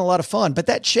 you're having a lot of fun. But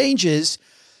that changes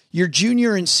your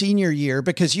junior and senior year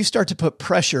because you start to put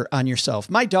pressure on yourself.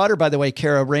 My daughter, by the way,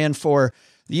 Kara, ran for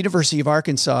the University of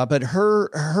Arkansas, but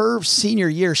her senior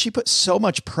year, she put so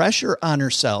much pressure on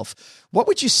herself. What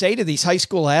would you say to these high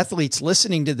school athletes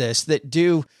listening to this that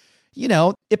do... You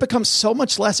know, it becomes so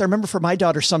much less. I remember for my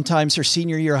daughter, sometimes her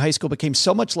senior year of high school became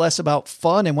so much less about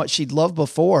fun and what she'd loved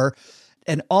before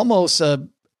and almost a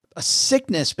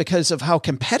sickness because of how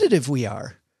competitive we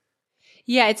are.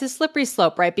 Yeah, it's a slippery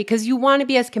slope, right? Because you want to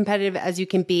be as competitive as you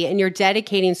can be and you're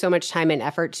dedicating so much time and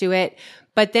effort to it.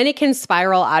 But then it can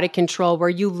spiral out of control where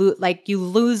you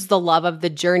lose the love of the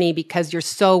journey because you're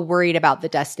so worried about the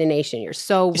destination. You're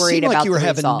so worried about the result. You were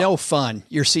having no fun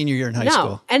your senior year in high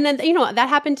school. And then, that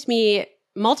happened to me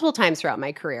multiple times throughout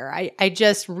my career. I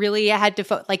just really had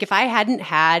to, if I hadn't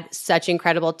had such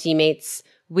incredible teammates,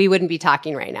 we wouldn't be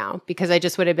talking right now because I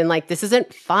just would have been like, this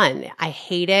isn't fun. I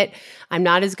hate it. I'm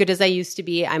not as good as I used to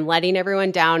be. I'm letting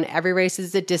everyone down. Every race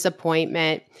is a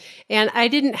disappointment. And I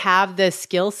didn't have the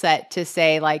skill set to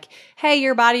say like, hey,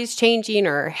 your body's changing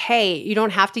or hey, you don't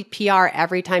have to PR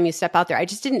every time you step out there. I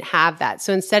just didn't have that.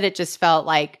 So instead it just felt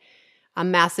like a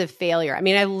massive failure. I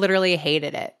mean, I literally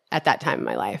hated it at that time in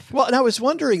my life. Well, and I was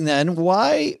wondering then,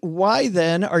 why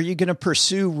then are you going to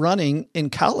pursue running in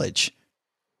college?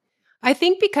 I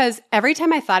think because every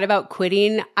time I thought about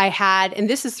quitting, I had, and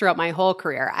this is throughout my whole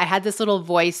career, I had this little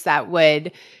voice that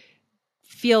would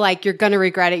feel like you're going to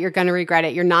regret it. You're going to regret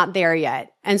it. You're not there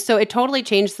yet. And so it totally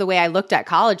changed the way I looked at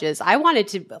colleges. I wanted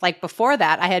to, before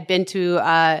that, I had been to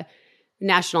a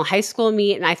national high school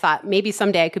meet and I thought maybe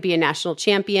someday I could be a national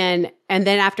champion. And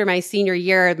then after my senior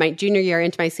year, my junior year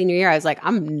into my senior year, I was like,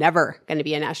 I'm never going to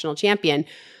be a national champion,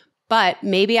 but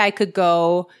maybe I could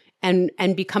go and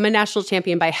become a national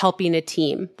champion by helping a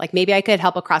team. Like maybe I could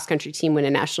help a cross-country team win a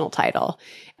national title.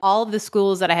 All of the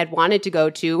schools that I had wanted to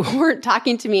go to weren't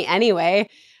talking to me anyway.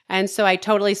 And so I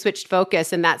totally switched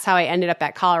focus. And that's how I ended up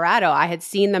at Colorado. I had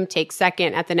seen them take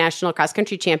second at the National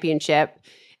Cross-Country Championship.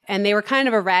 And they were kind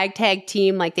of a ragtag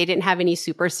team. Like they didn't have any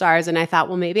superstars. And I thought,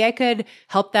 well, maybe I could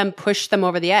help them push them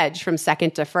over the edge from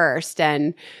second to first.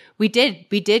 And we did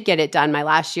get it done. My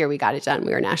last year, we got it done.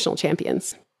 We were national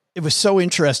champions. It was so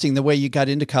interesting the way you got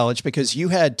into college because you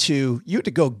had to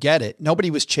go get it. Nobody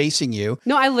was chasing you.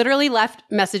 No, I literally left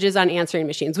messages on answering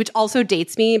machines, which also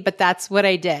dates me, but that's what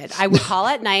I did. I would call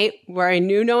at night where I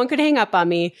knew no one could hang up on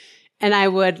me and I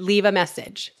would leave a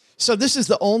message. So this is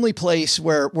the only place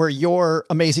where your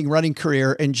amazing running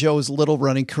career and Joe's little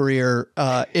running career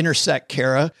intersect,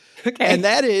 Kara. Okay. And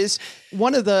that is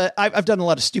one of the, I've done a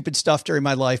lot of stupid stuff during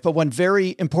my life, but one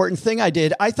very important thing I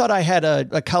did, I thought I had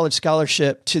a college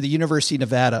scholarship to the University of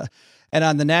Nevada. And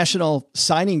on the national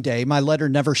signing day, my letter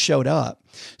never showed up.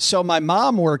 So my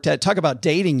mom worked at, talk about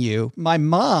dating you. My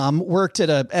mom worked at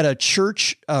a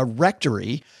church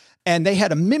rectory. And they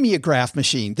had a mimeograph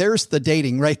machine. There's the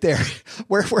dating right there,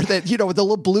 where that, with the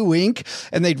little blue ink,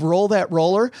 and they'd roll that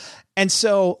roller. And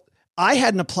so I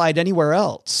hadn't applied anywhere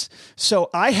else. So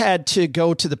I had to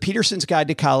go to the Peterson's Guide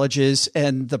to Colleges,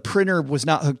 and the printer was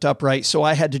not hooked up right. So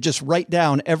I had to just write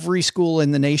down every school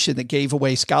in the nation that gave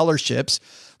away scholarships.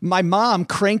 My mom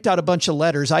cranked out a bunch of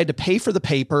letters. I had to pay for the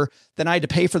paper. Then I had to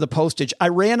pay for the postage. I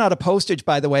ran out of postage,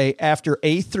 by the way, after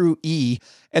A through E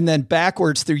and then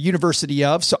backwards through University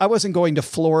of. So I wasn't going to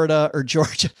Florida or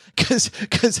Georgia because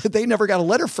they never got a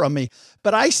letter from me.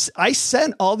 But I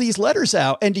sent all these letters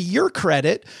out. And to your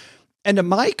credit and to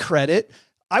my credit,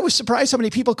 I was surprised how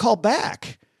many people called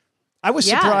back. I was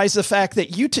surprised the fact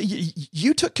that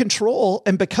you took control.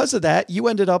 And because of that, you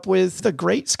ended up with a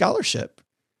great scholarship.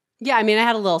 Yeah, I mean, I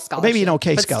had a little scholarship. Maybe an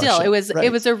okay but scholarship. Still, right.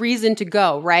 it was a reason to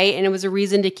go, right? And it was a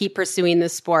reason to keep pursuing the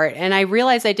sport. And I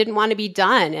realized I didn't want to be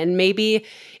done. And maybe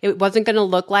it wasn't going to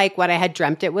look like what I had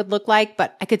dreamt it would look like,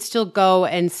 but I could still go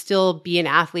and still be an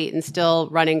athlete and still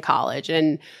run in college.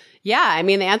 And yeah, I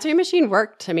mean, the answering machine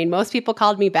worked. I mean, most people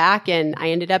called me back and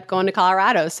I ended up going to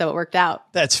Colorado. So it worked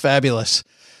out. That's fabulous.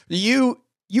 You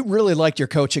really liked your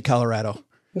coach at Colorado.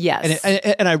 Yes.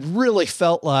 And I really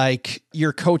felt like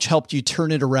your coach helped you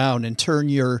turn it around and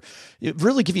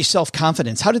really give you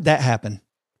self-confidence. How did that happen?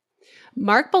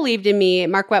 Mark believed in me.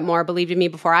 Mark Wetmore believed in me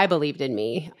before I believed in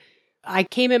me. I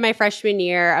came in my freshman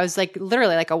year. I was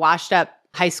literally like a washed up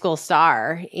high school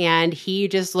star. And he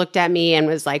just looked at me and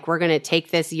was like, we're going to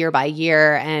take this year by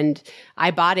year. And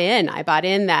I bought in. I bought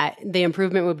in that the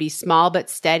improvement would be small but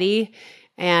steady.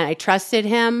 And I trusted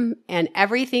him, and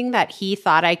everything that he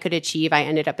thought I could achieve, I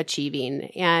ended up achieving.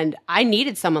 And I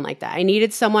needed someone like that. I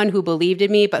needed someone who believed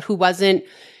in me, but who wasn't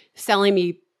selling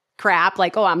me crap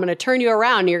like, oh, I'm going to turn you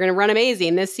around. You're going to run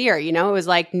amazing this year. You know, it was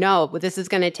like, no, but this is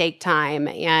going to take time.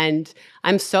 And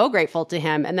I'm so grateful to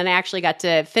him. And then I actually got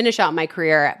to finish out my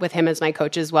career with him as my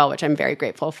coach as well, which I'm very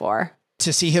grateful for.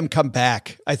 To see him come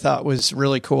back, I thought was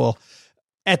really cool.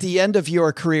 At the end of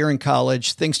your career in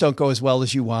college, things don't go as well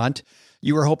as you want.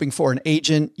 You were hoping for an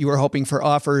agent. You were hoping for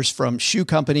offers from shoe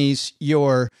companies.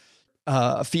 Your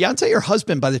fiance or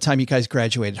husband by the time you guys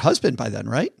graduated? Husband by then,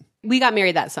 right? We got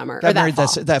married that summer. Got married fall.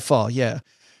 that fall, yeah.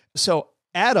 So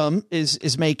Adam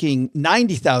is making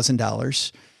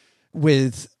 $90,000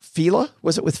 with Fila.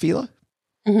 Was it with Fila?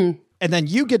 Mm-hmm. And then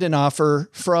you get an offer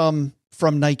from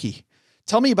Nike.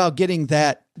 Tell me about getting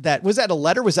that. Was that a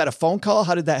letter? Was that a phone call?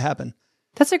 How did that happen?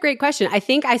 That's a great question. I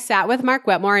think I sat with Mark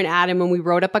Wetmore and Adam when we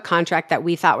wrote up a contract that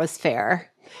we thought was fair.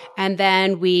 And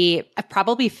then we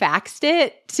probably faxed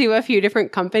it to a few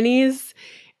different companies.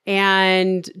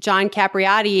 And John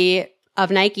Capriati of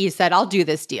Nike said, I'll do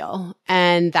this deal.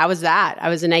 And that was that. I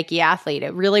was a Nike athlete.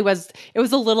 It was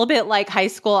a little bit like high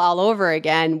school all over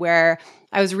again, where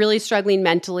I was really struggling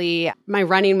mentally. My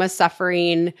running was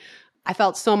suffering. I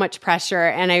felt so much pressure,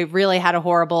 and I really had a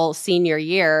horrible senior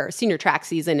track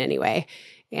season anyway.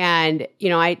 And, you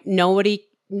know, no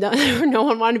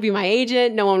one wanted to be my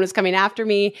agent. No one was coming after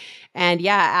me. And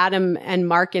yeah, Adam and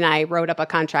Mark and I wrote up a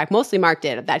contract. Mostly Mark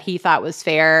did, that he thought was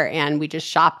fair. And we just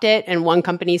shopped it. And one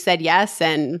company said yes.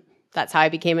 And that's how I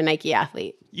became a Nike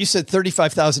athlete. You said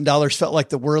 $35,000 felt like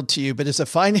the world to you, but as a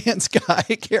finance guy,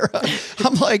 Kara,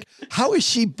 I'm like, how is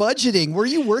she budgeting? Were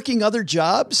you working other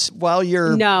jobs while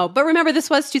you're... No, but remember, this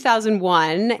was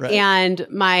 2001, right. And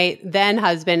my then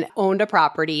husband owned a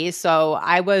property. So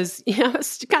I was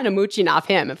kind of mooching off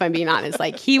him, if I'm being honest.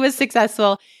 Like, he was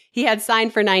successful. He had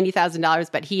signed for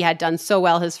 $90,000, but he had done so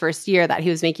well his first year that he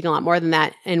was making a lot more than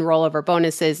that in rollover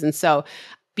bonuses. And so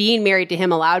being married to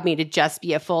him allowed me to just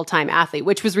be a full-time athlete,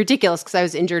 which was ridiculous because I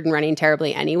was injured and running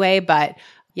terribly anyway. But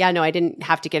yeah, no, I didn't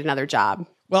have to get another job.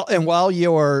 Well, and while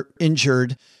you're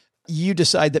injured, you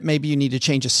decide that maybe you need to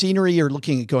change of scenery. You're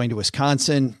looking at going to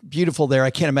Wisconsin. Beautiful there.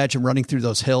 I can't imagine running through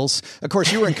those hills. Of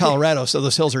course, you were in Colorado, so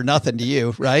those hills are nothing to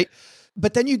you, right?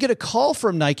 But then you get a call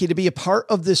from Nike to be a part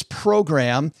of this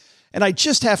program. And I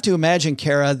just have to imagine,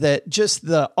 Kara, that just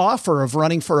the offer of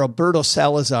running for Alberto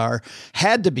Salazar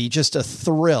had to be just a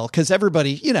thrill, because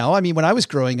everybody, when I was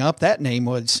growing up, that name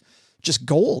was just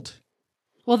gold.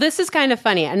 Well, this is kind of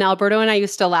funny. And Alberto and I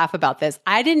used to laugh about this.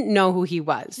 I didn't know who he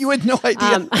was. You had no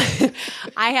idea.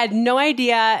 I had no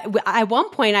idea. At one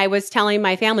point, I was telling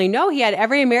my family, no, he had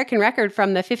every American record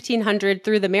from the 1500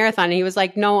 through the marathon. And he was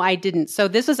like, no, I didn't. So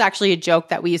this was actually a joke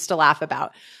that we used to laugh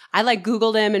about. I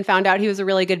Googled him and found out he was a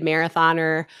really good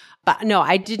marathoner. But no,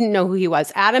 I didn't know who he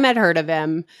was. Adam had heard of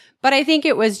him. But I think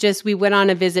it was just, we went on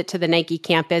a visit to the Nike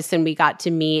campus and we got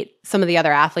to meet some of the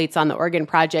other athletes on the Oregon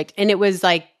project. And it was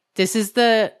like, this is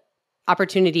the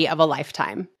opportunity of a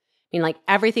lifetime. I mean,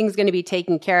 everything's going to be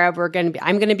taken care of.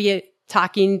 I'm going to be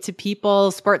talking to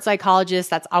people, sports psychologists.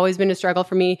 That's always been a struggle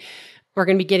for me. We're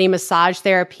going to be getting massage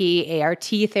therapy, ART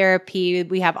therapy.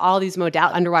 We have all these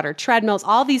underwater treadmills,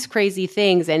 all these crazy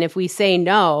things. And if we say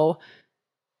no,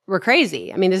 we're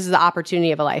crazy. I mean, this is the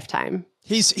opportunity of a lifetime.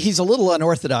 He's a little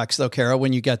unorthodox though, Kara,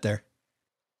 when you get there.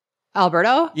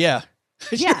 Alberto? Yeah.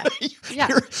 Yeah.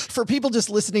 Yeah. For people just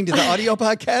listening to the audio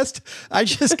podcast, I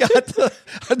just got the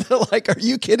are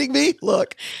you kidding me?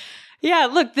 Look. Yeah,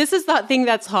 look, this is the thing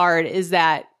that's hard, is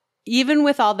that even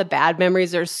with all the bad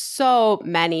memories, there's so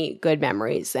many good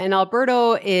memories. And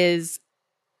Alberto is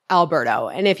Alberto.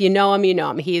 And if you know him, you know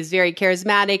him. He is very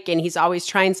charismatic and he's always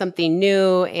trying something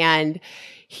new. And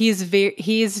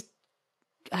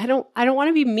I don't want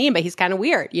to be mean, but he's kind of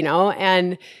weird,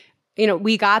 And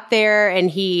we got there and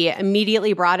he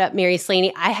immediately brought up Mary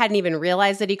Slaney. I hadn't even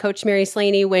realized that he coached Mary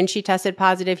Slaney when she tested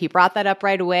positive. He brought that up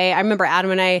right away. I remember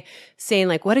Adam and I saying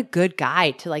like, what a good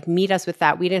guy to like meet us with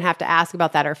that. We didn't have to ask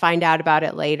about that or find out about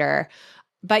it later.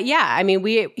 But yeah, I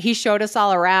mean, he showed us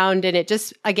all around, and it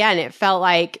just, again, it felt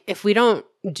like if we don't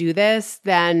do this,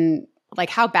 then like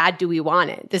how bad do we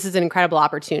want it? This is an incredible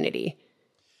opportunity.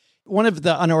 One of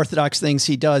the unorthodox things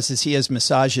he does is he has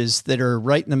massages that are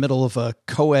right in the middle of a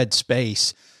co-ed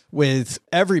space with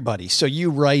everybody. So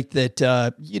you write that,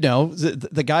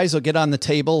 the guys will get on the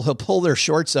table, he'll pull their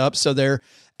shorts up so their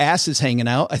ass is hanging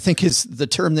out, I think is the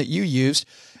term that you used.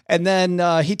 And then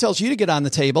he tells you to get on the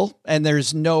table, and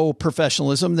there's no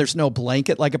professionalism. There's no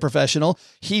blanket like a professional.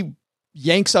 He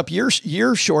yanks up your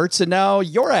shorts, and now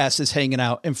your ass is hanging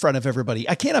out in front of everybody.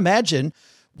 I can't imagine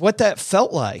what that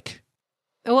felt like.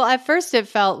 Well, at first it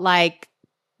felt like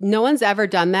no one's ever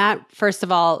done that. First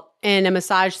of all, in a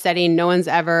massage setting, no one's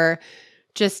ever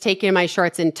just taken my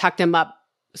shorts and tucked them up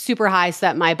super high so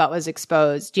that my butt was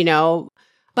exposed,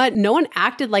 But no one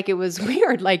acted like it was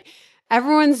weird. Like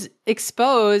everyone's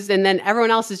exposed and then everyone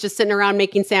else is just sitting around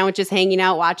making sandwiches, hanging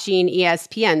out, watching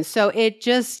ESPN. So it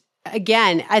just,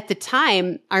 again, at the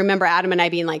time, I remember Adam and I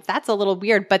being like, that's a little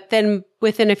weird. But then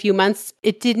within a few months,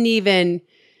 it didn't even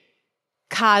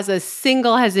cause a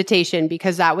single hesitation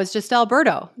because that was just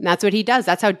Alberto. And that's what he does.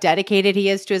 That's how dedicated he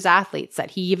is to his athletes,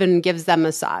 that he even gives them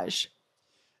massage.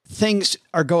 Things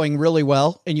are going really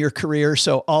well in your career.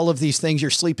 So all of these things,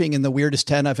 you're sleeping in the weirdest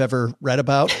tent I've ever read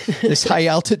about, this high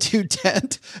altitude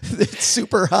tent that's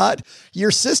super hot.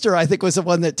 Your sister, I think, was the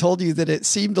one that told you that it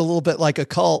seemed a little bit like a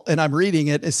cult. And I'm reading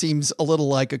it. It seems a little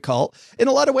like a cult in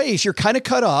a lot of ways. You're kind of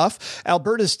cut off.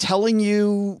 Alberta's telling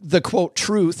you the quote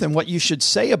truth and what you should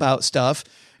say about stuff.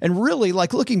 And really,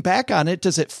 like looking back on it,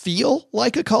 does it feel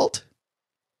like a cult?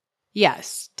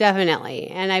 Yes, definitely.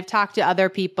 And I've talked to other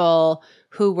people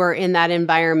who were in that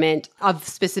environment of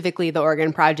specifically the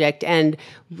Oregon Project. And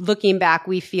looking back,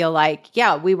 we feel like,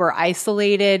 yeah, we were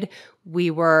isolated.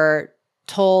 We were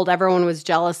told everyone was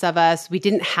jealous of us. We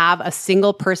didn't have a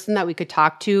single person that we could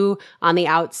talk to on the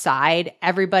outside.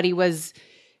 It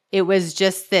was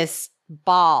just this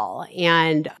ball.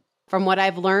 And from what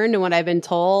I've learned and what I've been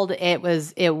told, it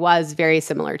was very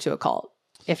similar to a cult,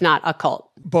 if not a cult.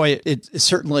 Boy, it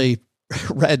certainly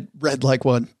read like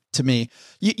one to me.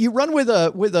 You run with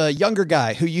a younger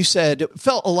guy who you said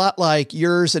felt a lot like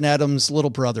yours and Adam's little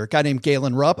brother, a guy named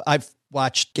Galen Rupp. I've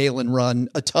watched Galen run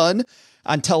a ton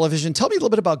on television. Tell me a little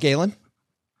bit about Galen.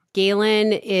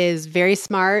 Galen is very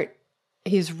smart.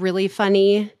 He's really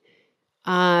funny.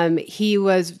 He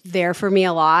was there for me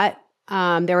a lot.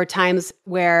 There were times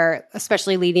where,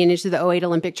 especially leading into the 2008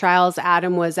 Olympic trials,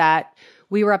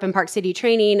 we were up in Park City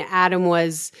training. Adam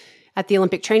was at the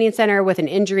Olympic Training Center with an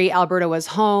injury. Alberto was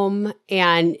home,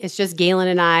 and it's just Galen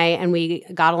and I, and we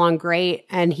got along great,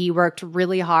 and he worked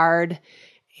really hard,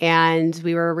 and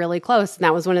we were really close. And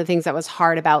that was one of the things that was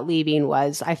hard about leaving,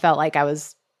 was I felt like I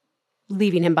was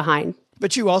leaving him behind.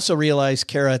 But you also realized,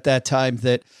 Kara, at that time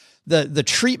that the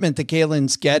treatment that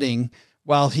Galen's getting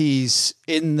while he's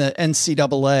in the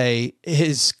NCAA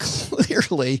is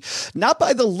clearly, not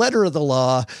by the letter of the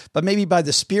law, but maybe by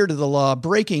the spirit of the law,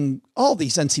 breaking all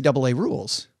these NCAA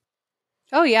rules.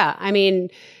 Oh, yeah. I mean,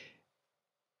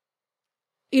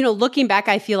 looking back,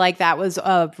 I feel like that was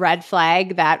a red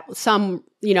flag that some,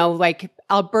 like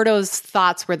Alberto's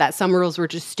thoughts were that some rules were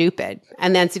just stupid,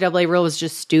 and the NCAA rule was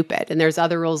just stupid. And there's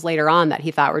other rules later on that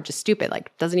he thought were just stupid,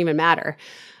 like doesn't even matter.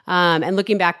 And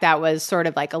looking back, that was sort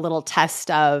of like a little test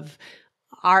of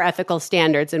our ethical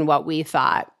standards and what we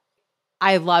thought.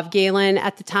 I loved Galen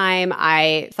at the time.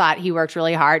 I thought he worked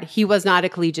really hard. He was not a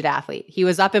collegiate athlete. He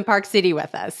was up in Park City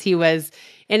with us. He was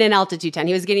in an altitude tent.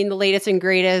 He was getting the latest and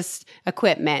greatest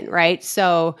equipment, right?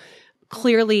 So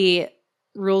clearly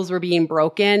rules were being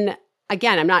broken.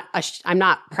 Again, I'm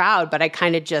not proud, but I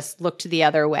kind of just looked the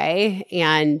other way.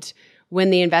 And when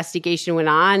the investigation went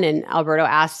on and Alberto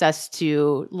asked us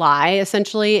to lie,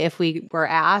 essentially, if we were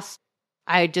asked,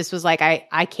 I just was like,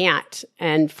 I can't.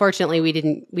 And fortunately, we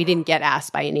didn't get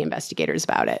asked by any investigators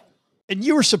about it. And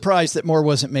you were surprised that more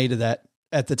wasn't made of that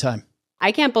at the time.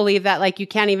 I can't believe that, like, you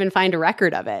can't even find a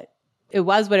record of it. It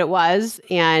was what it was.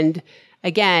 And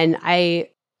again, I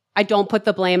don't put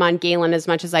the blame on Galen as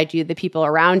much as I do the people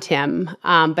around him.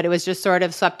 But it was just sort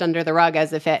of swept under the rug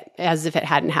as if it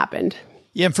hadn't happened.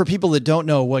 Yeah, and for people that don't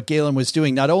know what Galen was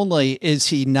doing, not only is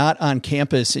he not on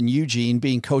campus in Eugene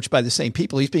being coached by the same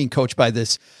people, he's being coached by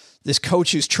this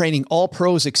coach who's training all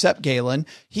pros except Galen.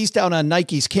 He's down on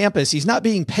Nike's campus. He's not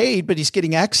being paid, but he's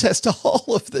getting access to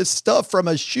all of this stuff from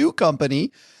a shoe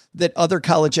company that other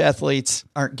college athletes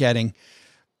aren't getting.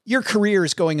 your career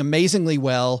is going amazingly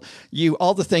well.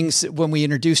 All the things when we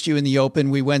introduced you in the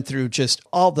open, we went through just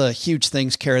all the huge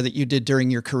things, Kara, that you did during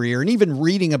your career. And even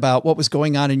reading about what was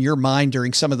going on in your mind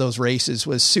during some of those races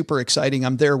was super exciting.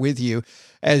 I'm there with you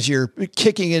as you're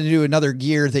kicking into another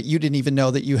gear that you didn't even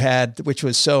know that you had, which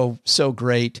was so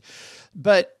great.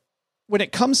 But when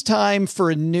it comes time for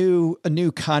a new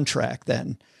contract,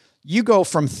 then you go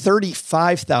from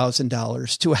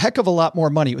 $35,000 to a heck of a lot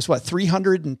more money. It was what,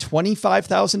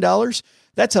 $325,000?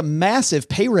 That's a massive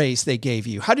pay raise they gave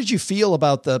you. How did you feel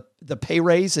about the pay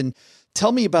raise? And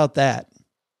tell me about that.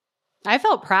 I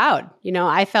felt proud.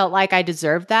 I felt like I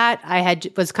deserved that. I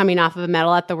was coming off of a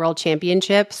medal at the World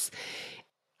Championships.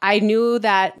 I knew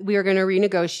that we were going to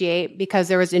renegotiate because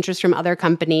there was interest from other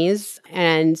companies.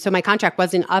 And so my contract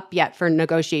wasn't up yet for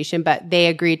negotiation, but they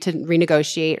agreed to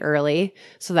renegotiate early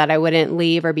so that I wouldn't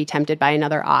leave or be tempted by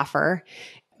another offer.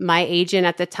 My agent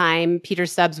at the time, Peter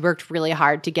Stubbs, worked really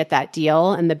hard to get that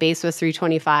deal, and the base was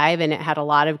 $325, and it had a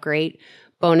lot of great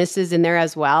bonuses in there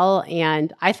as well.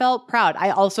 And I felt proud.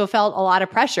 I also felt a lot of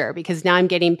pressure because now I'm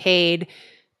getting paid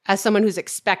as someone who's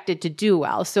expected to do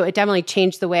well. So it definitely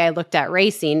changed the way I looked at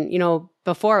racing.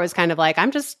 Before it was kind of like, I'm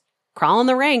just crawling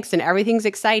the ranks and everything's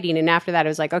exciting. And after that, it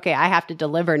was like, okay, I have to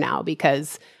deliver now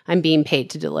because I'm being paid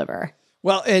to deliver.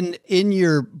 Well, and in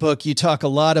your book, you talk a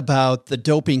lot about the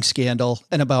doping scandal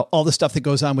and about all the stuff that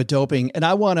goes on with doping. And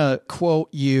I want to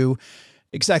quote you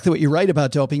exactly what you write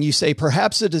about doping. You say,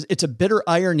 perhaps it's a bitter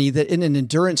irony that in an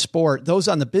endurance sport, those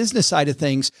on the business side of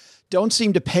things don't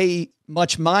seem to pay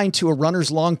much mind to a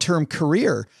runner's long-term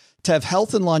career. To have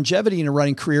health and longevity in a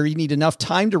running career, you need enough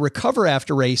time to recover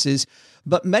after races.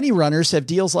 But many runners have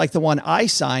deals like the one I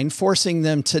signed, forcing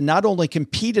them to not only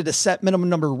compete at a set minimum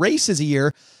number of races a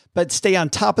year, but stay on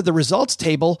top of the results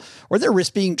table or they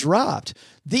risk being dropped.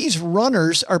 These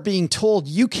runners are being told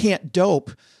you can't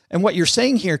dope. And what you're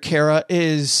saying here, Kara,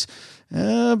 is,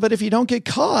 but if you don't get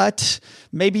caught,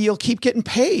 maybe you'll keep getting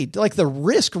paid. Like the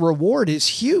risk reward is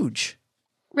huge.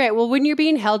 Right. Well, when you're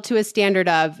being held to a standard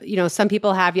of, some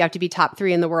people you have to be top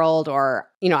 3 in the world, or,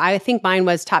 I think mine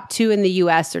was top 2 in the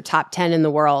US or top 10 in the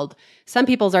world. Some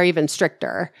people's are even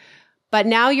stricter. But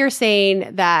now you're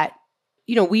saying that,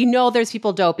 we know there's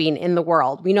people doping in the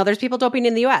world. We know there's people doping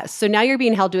in the US. So now you're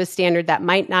being held to a standard that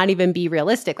might not even be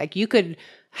realistic. Like you could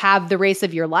have the race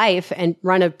of your life and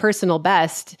run a personal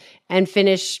best and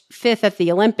finish 5th at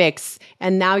the Olympics.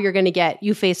 And now you're going to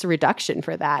you face a reduction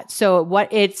for that. So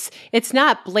it's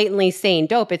not blatantly saying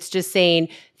dope. It's just saying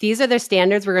these are the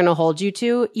standards we're going to hold you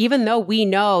to, even though we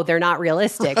know they're not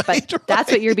realistic, but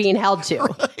that's what you're being held to.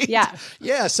 Right. Yeah.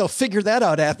 Yeah. So figure that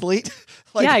out, athlete.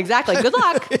 Yeah, exactly. Good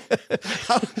luck.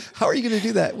 How are you going to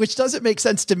do that? Which doesn't make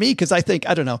sense to me because I think,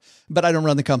 I don't know, but I don't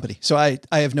run the company. So I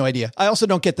have no idea. I also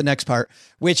don't get the next part,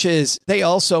 which is they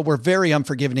also were very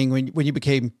unforgiving when you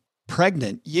became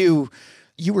pregnant. You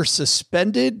were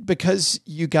suspended because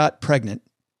you got pregnant.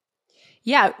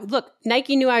 Yeah. Look,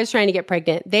 Nike knew I was trying to get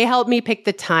pregnant. They helped me pick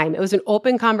the time. It was an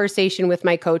open conversation with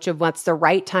my coach of what's the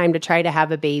right time to try to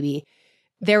have a baby.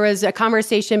 There was a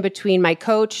conversation between my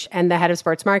coach and the head of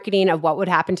sports marketing of what would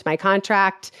happen to my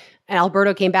contract. And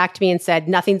Alberto came back to me and said,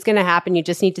 nothing's going to happen. You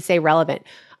just need to stay relevant.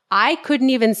 I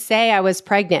couldn't even say I was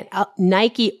pregnant.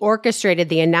 Nike orchestrated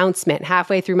the announcement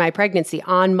halfway through my pregnancy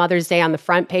on Mother's Day on the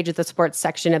front page of the sports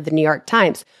section of the New York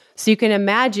Times. So you can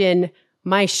imagine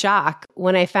my shock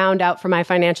when I found out from my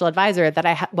financial advisor that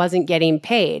I wasn't getting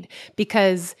paid.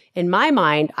 Because in my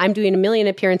mind, I'm doing 1 million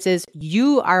appearances.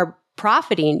 You are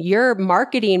profiting. You're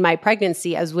marketing my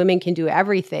pregnancy as women can do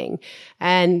everything.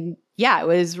 And yeah, it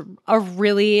was a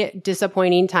really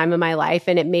disappointing time in my life.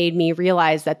 And it made me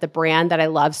realize that the brand that I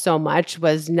love so much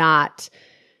was not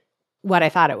what I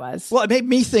thought it was. Well, it made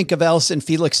me think of Allyson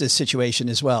Felix's situation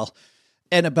as well.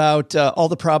 And about all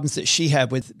the problems that she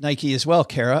had with Nike as well,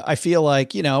 Kara. I feel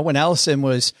like, when Allyson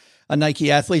was a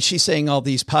Nike athlete, she's saying all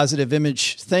these positive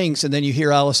image things. And then you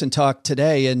hear Allyson talk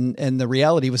today and the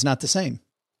reality was not the same.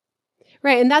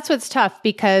 Right. And that's what's tough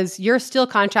because you're still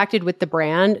contracted with the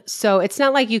brand. So it's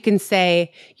not like you can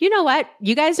say, you know what,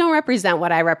 you guys don't represent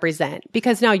what I represent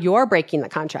because now you're breaking the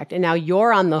contract and now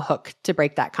you're on the hook to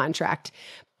break that contract.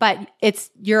 But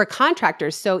you're a contractor.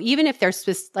 So even if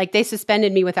they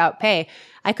suspended me without pay,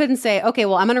 I couldn't say, okay,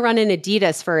 well, I'm going to run in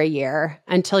Adidas for a year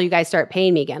until you guys start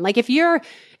paying me again. Like if you're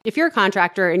if you're a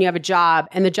contractor and you have a job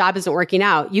and the job isn't working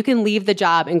out, you can leave the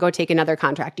job and go take another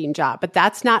contracting job. But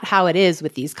that's not how it is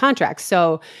with these contracts.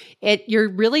 So you're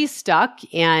really stuck.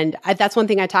 And that's one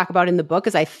thing I talk about in the book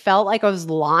is I felt like I was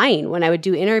lying when I would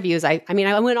do interviews. I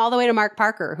went all the way to Mark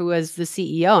Parker, who was the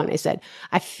CEO. And I said,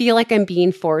 I feel like I'm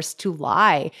being forced to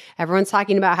lie. Everyone's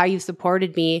talking about how you've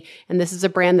supported me. And this is a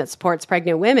brand that supports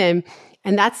pregnant women.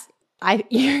 And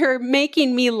you're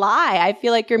making me lie. I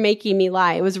feel like you're making me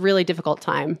lie. It was a really difficult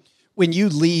time. When you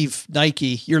leave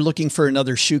Nike, you're looking for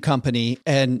another shoe company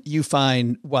and you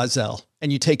find Oiselle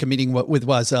and you take a meeting with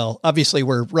Oiselle. Obviously,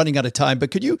 we're running out of time, but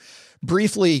could you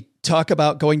briefly talk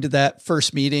about going to that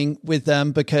first meeting with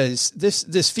them? Because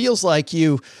this feels like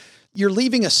you're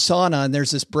leaving a sauna and there's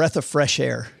this breath of fresh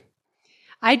air.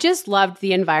 I just loved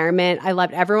the environment. I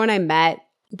loved everyone I met.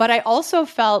 But I also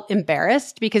felt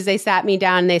embarrassed because they sat me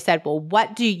down and they said, well,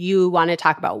 what do you want to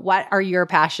talk about? What are your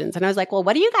passions? And I was like, well,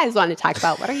 what do you guys want to talk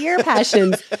about? What are your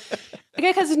passions?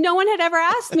 Because no one had ever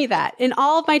asked me that. In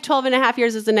all of my 12 and a half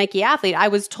years as a Nike athlete, I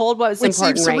was told what was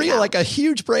important seems right surreal, now. like a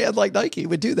huge brand like Nike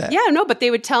would do that. Yeah, no, but they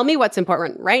would tell me what's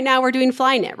important. Right now we're doing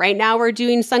Flyknit. Right now we're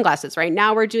doing sunglasses. Right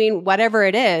now we're doing whatever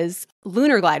it is,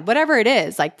 Lunar Glide, whatever it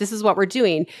is. Like, this is what we're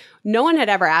doing. No one had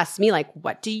ever asked me, like,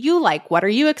 what do you like? What are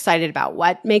you excited about?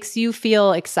 What makes you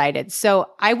feel excited? So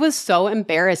I was so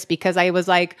embarrassed because I was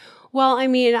like, well, I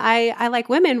mean, I like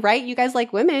women, right? You guys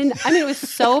like women. I mean, it was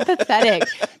so pathetic,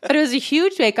 but it was a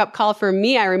huge wake-up call for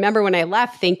me. I remember when I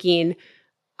left thinking,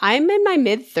 I'm in my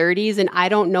mid-30s and I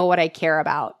don't know what I care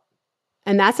about.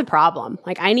 And that's a problem.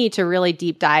 Like, I need to really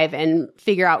deep dive and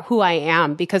figure out who I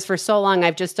am, because for so long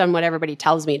I've just done what everybody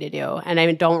tells me to do. And I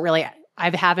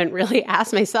haven't really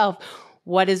asked myself,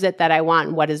 what is it that I want?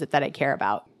 And what is it that I care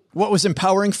about? What was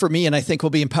empowering for me, and I think will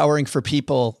be empowering for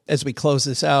people as we close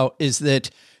this out, is that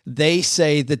they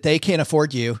say that they can't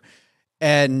afford you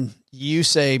and you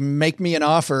say, make me an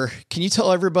offer. Can you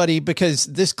tell everybody, because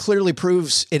this clearly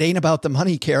proves it ain't about the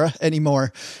money, Kara,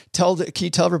 anymore. Can you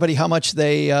tell everybody how much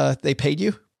they paid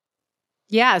you?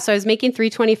 Yeah. So I was making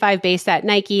 $325 base at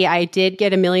Nike. I did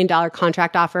get $1 million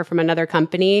contract offer from another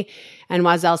company, and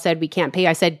Oiselle said, we can't pay you.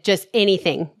 I said, just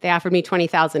anything. They offered me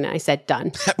 $20,000 and I said,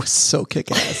 done. That was so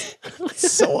kick-ass.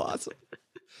 So awesome.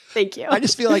 Thank you. I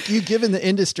just feel like you've given the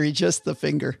industry just the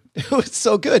finger. It was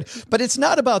so good, but it's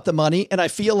not about the money. And I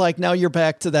feel like now you're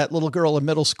back to that little girl in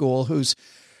middle school who's,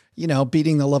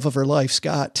 beating the love of her life,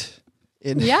 Scott.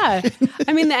 Yeah.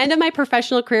 I mean, the end of my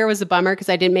professional career was a bummer because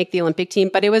I didn't make the Olympic team,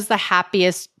 but it was the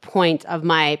happiest point of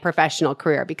my professional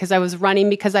career because I was running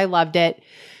because I loved it.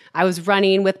 I was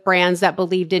running with brands that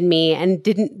believed in me and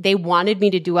they wanted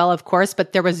me to do well, of course,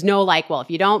 but there was no like, well, if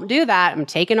you don't do that, I'm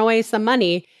taking away some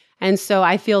money. And so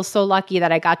I feel so lucky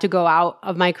that I got to go out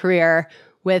of my career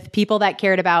with people that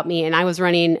cared about me. And I was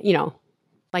running,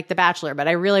 like The Bachelor, but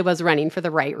I really was running for the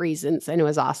right reasons. And it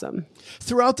was awesome.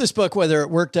 Throughout this book, whether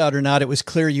it worked out or not, it was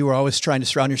clear you were always trying to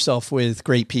surround yourself with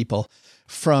great people.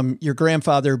 From your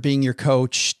grandfather being your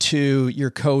coach to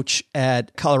your coach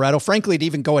at Colorado, frankly, to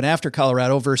even going after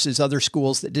Colorado versus other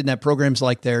schools that didn't have programs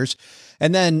like theirs.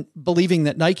 And then believing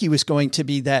that Nike was going to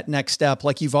be that next step.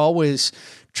 Like, you've always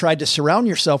tried to surround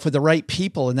yourself with the right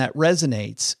people, and that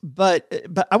resonates. But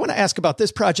I want to ask about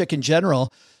this project in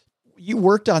general. You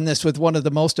worked on this with one of the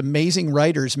most amazing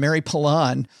writers, Mary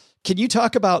Pilon. Can you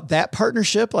talk about that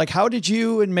partnership? Like, how did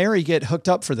you and Mary get hooked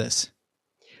up for this?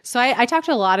 So I talked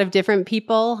to a lot of different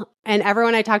people, and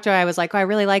everyone I talked to, I was like, oh, I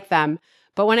really like them.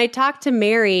 But when I talked to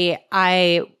Mary,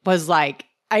 I was like,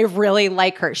 I really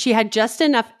like her. She had just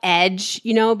enough edge,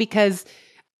 because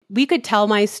we could tell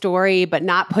my story, but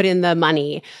not put in the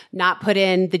money, not put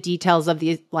in the details of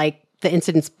the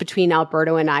incidents between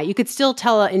Alberto and I. You could still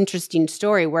tell an interesting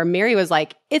story, where Mary was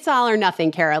like, it's all or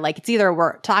nothing, Kara. Like, it's either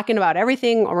we're talking about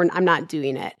everything or I'm not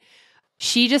doing it.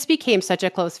 She just became such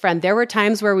a close friend. There were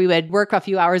times where we would work a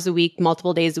few hours a week,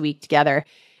 multiple days a week together.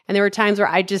 And there were times where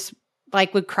I just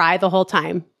would cry the whole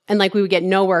time and we would get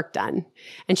no work done.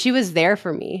 And she was there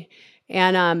for me.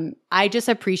 And I just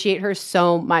appreciate her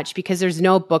so much because there's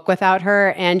no book without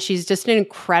her. And she's just an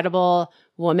incredible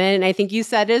woman. And I think you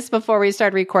said this before we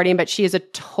started recording, but she is a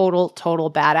total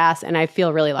badass. And I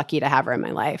feel really lucky to have her in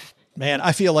my life. Man,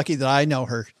 I feel lucky that I know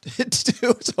her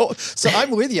too. So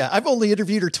I'm with you. I've only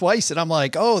interviewed her twice and I'm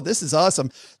like, oh, this is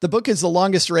awesome. The book is The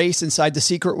Longest Race Inside the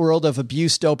Secret World of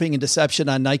Abuse, Doping, and Deception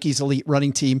on Nike's Elite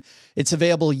Running Team. It's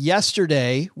available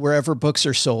yesterday, wherever books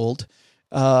are sold.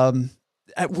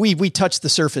 We touched the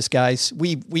surface, guys.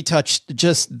 We touched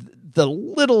just the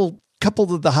little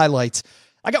couple of the highlights.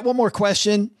 I got one more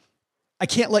question. I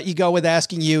can't let you go with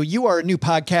asking you. You are a new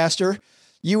podcaster.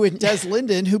 You and Des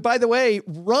Linden, who, by the way,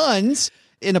 runs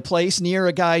in a place near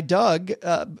a guy, Doug.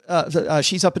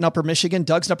 She's up in Upper Michigan.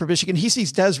 Doug's in Upper Michigan. He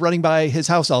sees Des running by his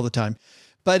house all the time.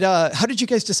 But how did you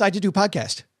guys decide to do a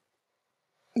podcast?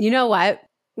 You know what?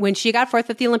 When she got fourth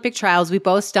at the Olympic trials, we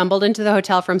both stumbled into the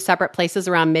hotel from separate places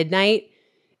around midnight.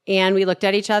 And we looked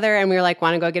at each other and we were like,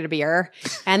 want to go get a beer?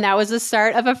 And that was the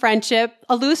start of a friendship,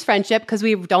 a loose friendship, because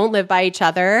we don't live by each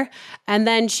other. And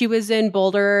then she was in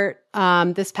Boulder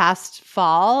this past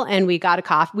fall and we got a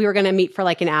coffee. We were going to meet for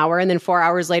like an hour. And then 4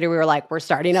 hours later, we were like, we're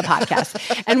starting a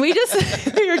podcast. And we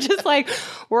were just like,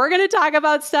 we're going to talk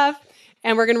about stuff.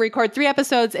 And we're going to record 3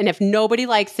 episodes. And if nobody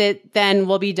likes it, then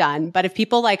we'll be done. But if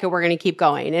people like it, we're going to keep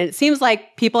going. And it seems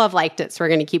like people have liked it. So we're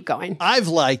going to keep going. I've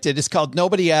liked it. It's called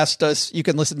Nobody Asked Us. You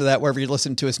can listen to that wherever you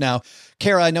listen to us now.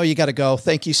 Kara, I know you got to go.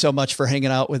 Thank you so much for hanging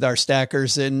out with our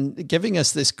stackers and giving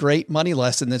us this great money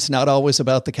lesson that's not always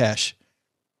about the cash.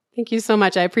 Thank you so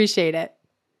much. I appreciate it.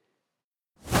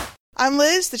 I'm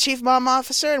Liz, the Chief Mom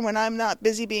Officer. And when I'm not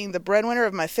busy being the breadwinner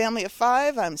of my family of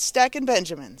 5, I'm stacking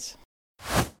Benjamins.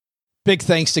 Big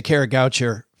thanks to Kara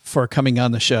Goucher for coming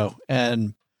on the show.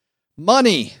 And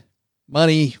money.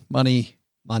 Hey,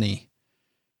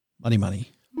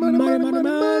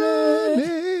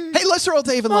 let's throw out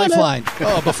the Haven Lifeline.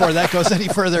 Oh, before that goes any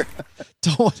further,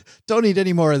 don't need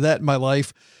any more of that in my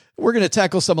life. We're going to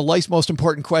tackle some of life's most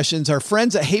important questions. Our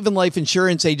friends at Haven Life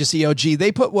Insurance Agency, OG,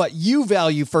 they put what you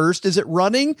value first. Is it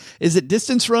running? Is it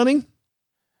distance running?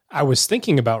 I was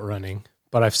thinking about running,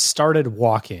 but I've started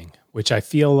walking, which I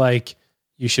feel like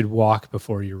you should walk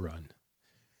before you run.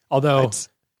 Although,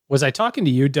 was I talking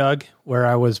to you, Doug, where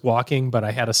I was walking, but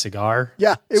I had a cigar?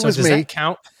 Yeah, it was me. Does that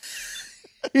count?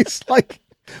 He's like,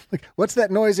 what's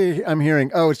that noise I'm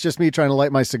hearing? Oh, it's just me trying to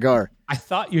light my cigar. I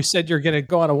thought you said you're going to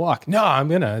go on a walk. No,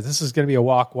 this is going to be a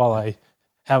walk while I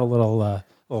have a little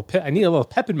I need a little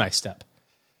pep in my step.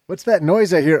 What's that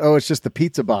noise I hear? Oh, it's just the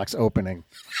pizza box opening.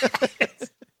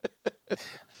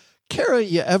 Kara,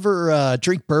 you ever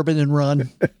drink bourbon and run?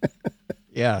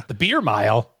 Yeah. The beer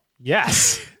mile.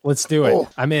 Yes. Let's do it.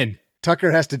 I'm in.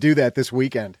 Tucker has to do that this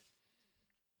weekend.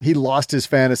 He lost his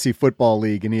fantasy football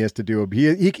league and he has to do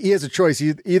he has a choice.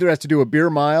 He either has to do a beer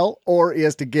mile or he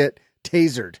has to get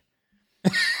tasered.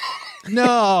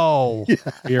 No.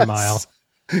 Yes. Beer mile.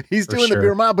 He's doing the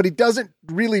beer mile, but he doesn't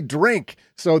really drink.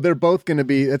 So they're both going to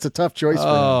be, it's a tough choice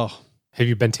for him. Have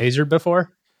you been tasered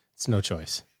before? It's no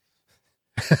choice.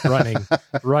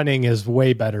 Running is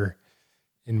way better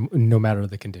in no matter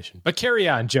the condition. But carry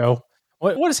on, Joe.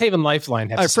 What does Haven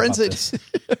Lifeline have to say about this?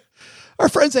 Our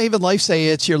friends at Haven Life say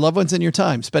it's your loved ones and your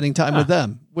time, spending time with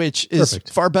them, which is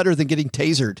far better than getting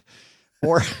tasered.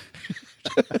 Or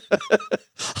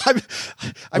I'm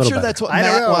sure that's what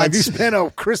Matt wants. Have you spent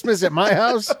a Christmas at my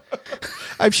house?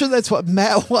 I'm sure that's what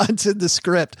Matt wants in the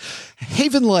script.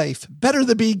 Haven Life, better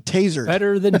than being tasered.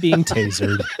 Better than being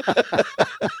tasered.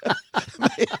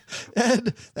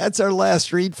 And that's our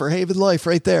last read for Haven Life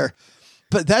right there.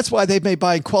 But that's why they've made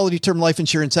buying quality term life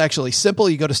insurance actually simple.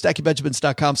 You go to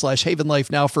stackingbenjamins.com/Haven Life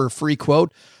now for a free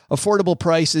quote. Affordable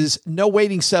prices, no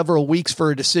waiting several weeks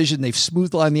for a decision. They've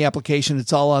smooth-lined the application.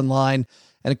 It's all online.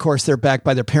 And of course, they're backed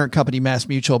by their parent company, Mass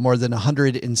Mutual, more than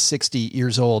 160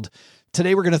 years old.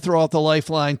 Today, we're going to throw out the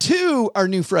lifeline to our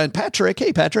new friend, Patrick.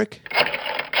 Hey, Patrick.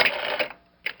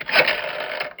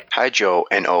 Hi, Joe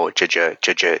and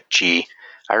G.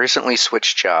 I recently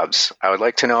switched jobs. I would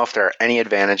like to know if there are any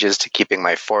advantages to keeping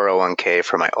my 401k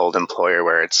from my old employer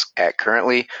where it's at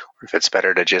currently, or if it's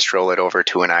better to just roll it over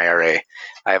to an IRA.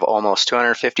 I have almost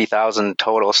 $250,000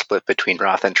 total split between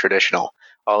Roth and traditional.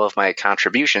 All of my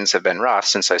contributions have been Roth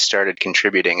since I started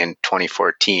contributing in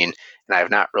 2014, and I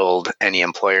have not rolled any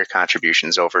employer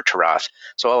contributions over to Roth,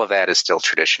 so all of that is still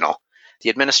traditional. The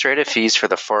administrative fees for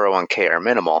the 401k are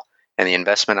minimal, and the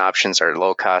investment options are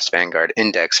low-cost Vanguard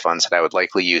index funds that I would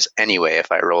likely use anyway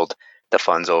if I rolled the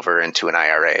funds over into an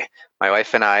IRA. My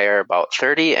wife and I are about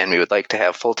 30, and we would like to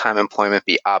have full-time employment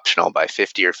be optional by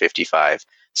 50 or 55.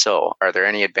 So, are there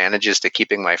any advantages to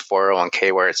keeping my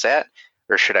 401k where it's at,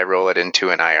 or should I roll it into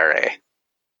an IRA?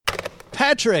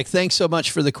 Patrick, thanks so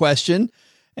much for the question.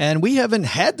 And we haven't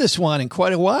had this one in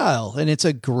quite a while, and it's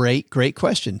a great, great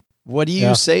question. What do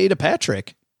you say to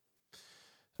Patrick?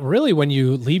 Really, when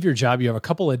you leave your job, you have a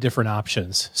couple of different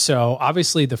options. So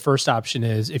obviously the first option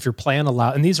is if your plan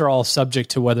allows, and these are all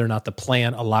subject to whether or not the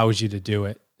plan allows you to do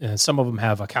it. And some of them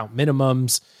have account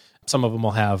minimums. Some of them will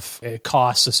have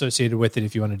costs associated with it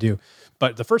if you want to do.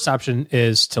 But the first option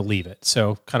is to leave it.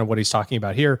 So kind of what he's talking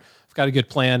about here. I've got a good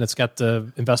plan. It's got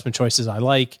the investment choices I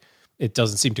like. It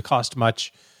doesn't seem to cost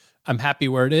much. I'm happy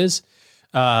where it is.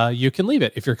 You can leave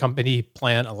it if your company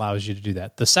plan allows you to do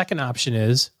that. The second option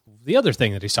is the other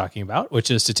thing that he's talking about,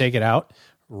 which is to take it out,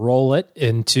 roll it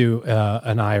into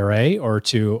an IRA or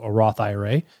to a Roth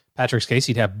IRA. Patrick's case,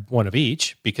 he'd have one of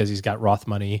each because he's got Roth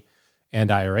money and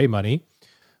IRA money.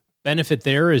 Benefit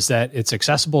there is that it's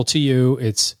accessible to you.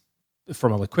 It's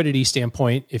from a liquidity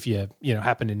standpoint, if you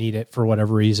happen to need it for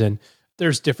whatever reason.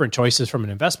 There's different choices from an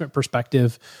investment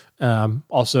perspective.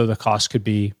 Also, the cost could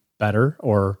be better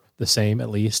or the same, at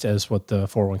least, as what the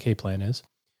 401k plan is.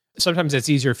 Sometimes it's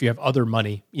easier if you have other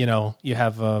money. You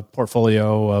have a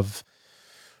portfolio of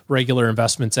regular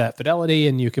investments at Fidelity,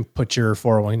 and you can put your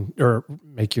 401 or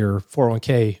make your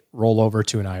 401k roll over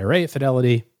to an IRA at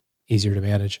Fidelity. Easier to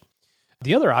manage.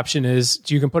 The other option is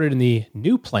you can put it in the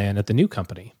new plan at the new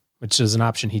company, which is an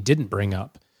option he didn't bring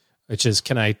up, which is,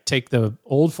 can I take the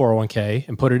old 401k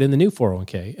and put it in the new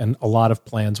 401k? And a lot of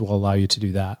plans will allow you to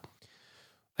do that.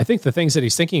 I think the things that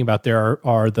he's thinking about there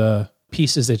are the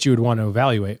pieces that you would want to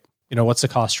evaluate. What's the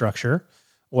cost structure?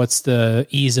 What's the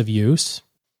ease of use?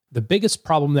 The biggest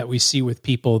problem that we see with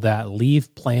people that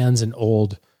leave plans in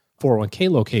old 401k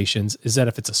locations is that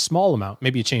if it's a small amount,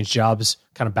 maybe you change jobs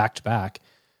kind of back to back,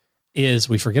 is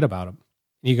we forget about them.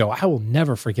 And you go, I will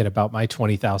never forget about my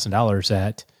 $20,000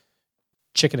 at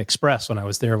Chicken Express when I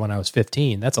was there when I was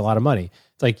 15. That's a lot of money.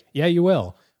 It's like, yeah, you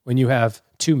will. When you have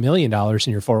 $2 million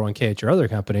in your 401k at your other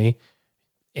company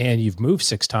and you've moved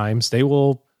 6 times, they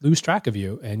will lose track of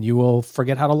you and you will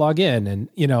forget how to log in and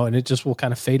it just will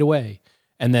kind of fade away.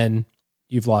 And then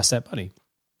you've lost that money.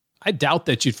 I doubt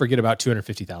that you'd forget about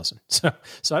 $250,000.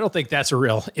 So I don't think that's a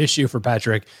real issue for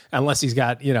Patrick unless he's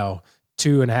got,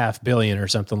 $2.5 billion or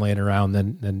something laying around,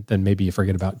 then maybe you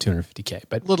forget about $250K.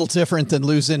 But a little different than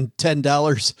losing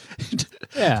 $10.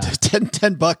 Yeah.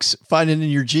 $10 finding in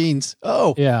your jeans.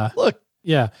 Oh, yeah. Look.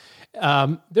 Yeah.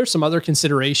 There's some other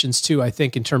considerations too, I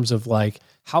think, in terms of like,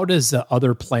 how does the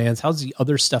other plans, how's the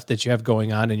other stuff that you have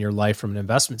going on in your life from an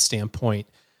investment standpoint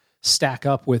stack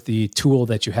up with the tool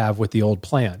that you have with the old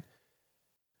plan?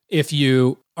 If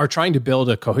you are trying to build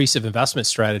a cohesive investment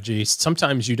strategy,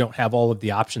 sometimes you don't have all of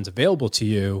the options available to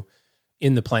you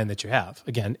in the plan that you have.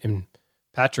 Again, in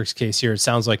Patrick's case here, it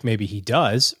sounds like maybe he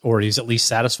does, or he's at least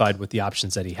satisfied with the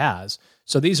options that he has.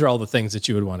 So these are all the things that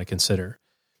you would want to consider.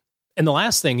 And the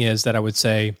last thing is that I would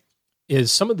say is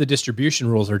some of the distribution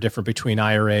rules are different between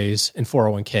IRAs and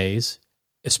 401ks,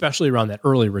 especially around that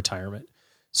early retirement.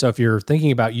 So if you're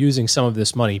thinking about using some of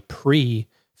this money pre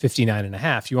 59 and a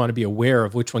half, you want to be aware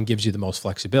of which one gives you the most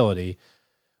flexibility.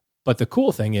 But the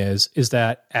cool thing is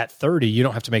that at 30, you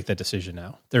don't have to make that decision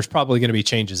now. There's probably going to be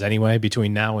changes anyway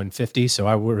between now and 50. So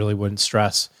I really wouldn't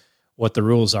stress what the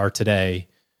rules are today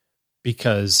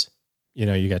because,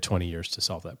 you got 20 years to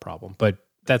solve that problem. But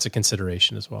that's a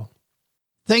consideration as well.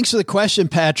 Thanks for the question,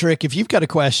 Patrick. If you've got a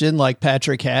question like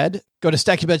Patrick had, go to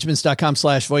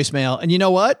stackingbenjamins.com/voicemail. And you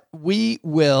know what? We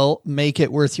will make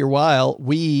it worth your while.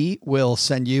 We will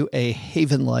send you a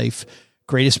Haven Life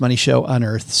Greatest Money Show on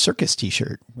Earth circus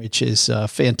t-shirt, which is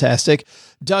fantastic.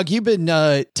 Doug, you've been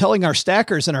telling our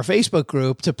stackers in our Facebook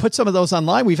group to put some of those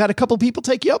online. We've had a couple people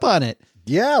take you up on it.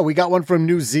 Yeah, we got one from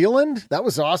New Zealand. That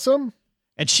was awesome.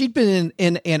 And she'd been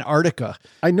in Antarctica.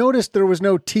 I noticed there was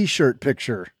no t-shirt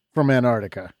picture from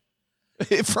Antarctica.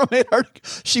 From Antarctica.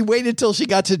 She waited till she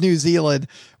got to New Zealand,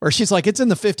 where she's like, it's in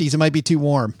the 50s. It might be too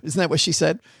warm. Isn't that what she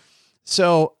said?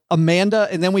 So Amanda,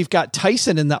 and then we've got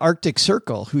Tyson in the Arctic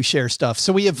Circle who share stuff.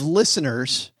 So we have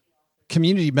listeners,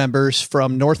 community members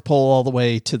from North Pole all the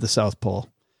way to the South Pole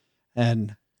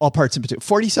and all parts in between.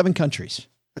 47 countries.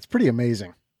 That's pretty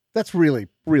amazing. That's really,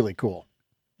 really cool.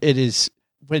 It is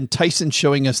when Tyson's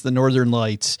showing us the Northern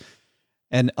Lights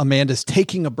and Amanda's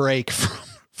taking a break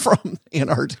from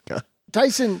Antarctica.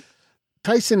 Tyson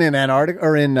in Antarctica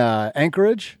or in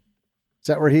Anchorage? Is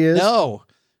that where he is? No,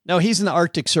 he's in the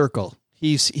Arctic Circle.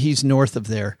 He's north of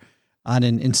there on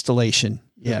an installation.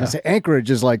 Yeah.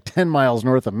 Anchorage is like 10 miles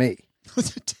north of me.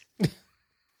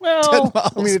 Well,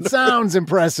 I mean, it sounds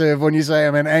impressive when you say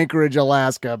I'm in Anchorage,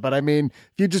 Alaska, but I mean,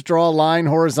 if you just draw a line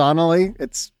horizontally,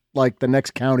 it's like the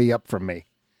next county up from me.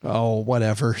 Oh,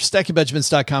 whatever.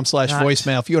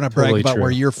 stackingbenjamins.com/voicemail. If you want to brag totally about true.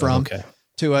 where you're from. Okay.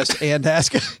 To us and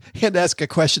ask a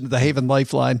question to the Haven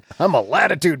Lifeline. I'm a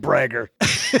latitude bragger.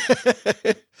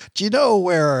 Do you know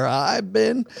where I've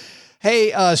been?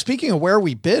 Hey, speaking of where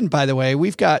we've been, by the way,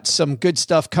 we've got some good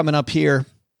stuff coming up here.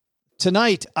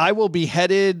 Tonight, I will be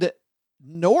headed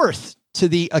north to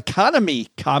the Economy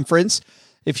Conference.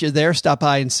 If you're there, stop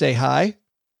by and say hi.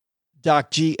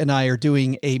 Doc G and I are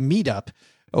doing a meetup,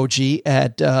 OG,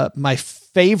 at my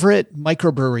favorite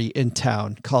microbrewery in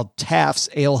town called Taft's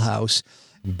Ale House.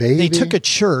 Baby, they took a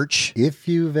church. If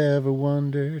you've ever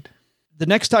wondered. The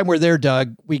next time we're there,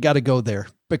 Doug, we got to go there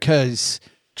because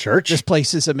church. This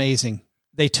place is amazing.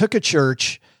 They took a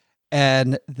church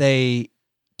and they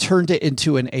turned it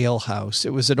into an ale house.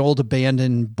 It was an old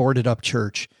abandoned boarded up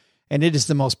church, and it is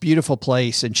the most beautiful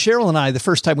place. And Cheryl and I, the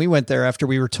first time we went there after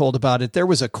we were told about it, there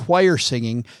was a choir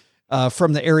singing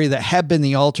from the area that had been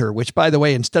the altar, which, by the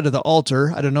way, instead of the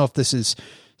altar, I don't know if this is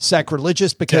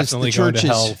sacrilegious because Definitely the church going to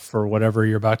hell for whatever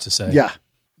you're about to say. Yeah.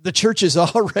 The church has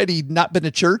already not been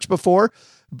a church before,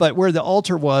 but where the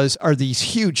altar was are these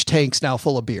huge tanks now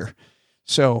full of beer.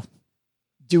 So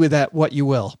do with that what you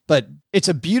will, but it's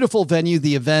a beautiful venue.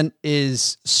 The event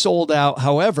is sold out.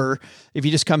 However, if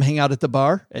you just come hang out at the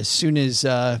bar, as soon as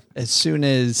the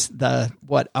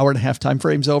hour and a half time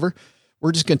frame's over,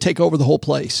 we're just going to take over the whole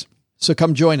place. So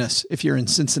come join us if you're in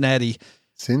Cincinnati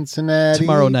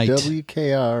tomorrow night.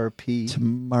 WKRP.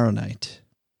 Tomorrow night.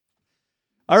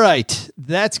 All right.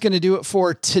 That's going to do it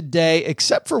for today,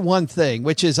 except for one thing,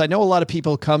 which is I know a lot of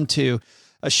people come to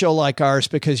a show like ours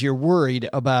because you're worried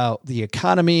about the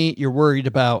economy. You're worried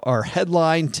about our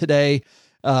headline today,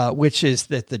 which is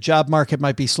that the job market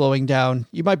might be slowing down.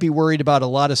 You might be worried about a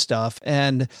lot of stuff.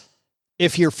 And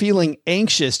if you're feeling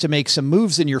anxious to make some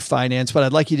moves in your finance, what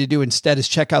I'd like you to do instead is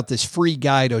check out this free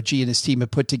guide OG and his team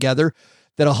have put together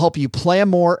that'll help you plan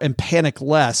more and panic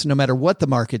less, no matter what the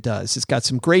market does. It's got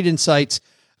some great insights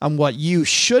on what you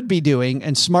should be doing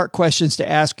and smart questions to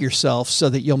ask yourself so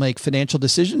that you'll make financial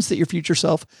decisions that your future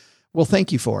self will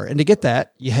thank you for. And to get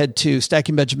that, you head to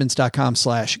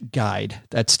stackingbenjamins.com/guide.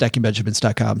 That's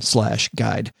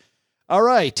stackingbenjamins.com/guide. All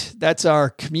right. That's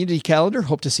our community calendar.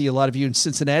 Hope to see a lot of you in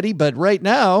Cincinnati. But right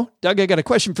now, Doug, I got a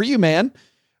question for you, man.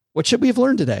 What should we have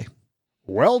learned today?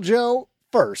 Well, Joe,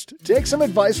 first, take some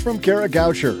advice from Kara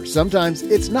Goucher. Sometimes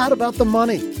it's not about the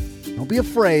money. Don't be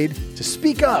afraid to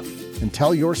speak up and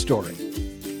tell your story.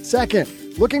 Second,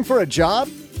 looking for a job?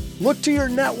 Look to your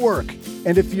network.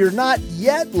 And if you're not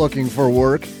yet looking for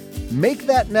work, make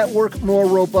that network more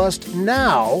robust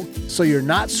now so you're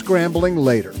not scrambling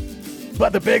later.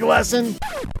 But the big lesson?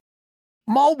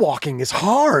 Mall walking is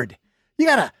hard. You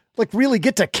gotta really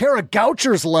get to Kara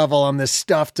Goucher's level on this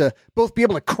stuff to both be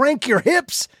able to crank your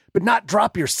hips but not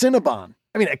drop your Cinnabon.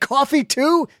 I mean, a coffee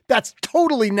too? That's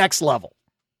totally next level.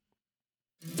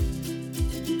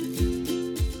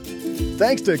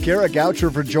 Thanks to Kara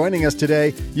Goucher for joining us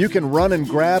today. You can run and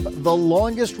grab the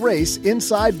longest race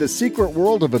inside the secret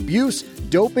world of abuse,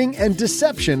 doping, and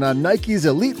deception on Nike's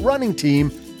elite running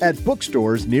team at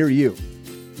bookstores near you.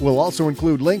 We'll also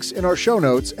include links in our show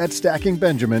notes at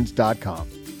stackingbenjamins.com.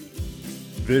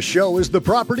 This show is the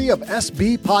property of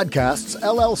SB Podcasts,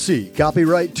 LLC,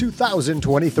 copyright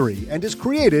 2023, and is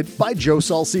created by Joe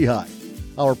Salsihai.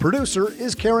 Our producer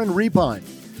is Karen Repine.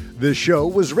 This show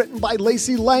was written by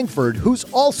Lacey Langford, who's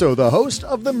also the host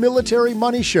of the Military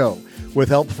Money Show, with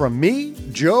help from me,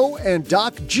 Joe, and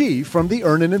Doc G from the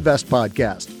Earn and Invest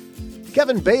podcast.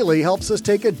 Kevin Bailey helps us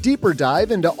take a deeper dive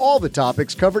into all the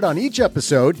topics covered on each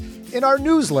episode in our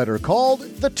newsletter called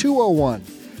The 201.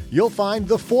 You'll find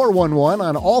the 411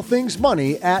 on all things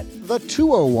money at The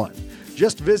 201.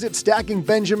 Just visit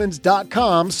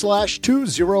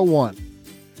stackingbenjamins.com/201.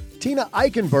 Tina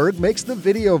Eichenberg makes the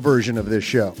video version of this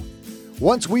show.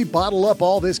 Once we bottle up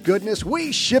all this goodness,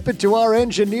 we ship it to our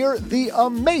engineer, the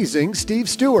amazing Steve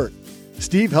Stewart.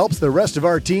 Steve helps the rest of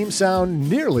our team sound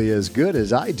nearly as good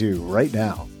as I do right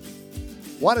now.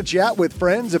 Want to chat with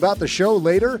friends about the show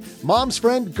later? Mom's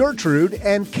friend Gertrude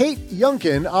and Kate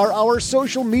Yunkin are our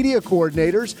social media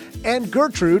coordinators, and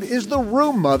Gertrude is the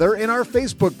room mother in our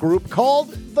Facebook group called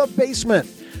The Basement.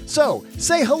 So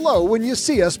say hello when you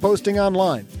see us posting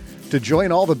online. To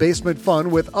join all the basement fun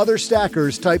with other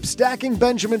stackers, type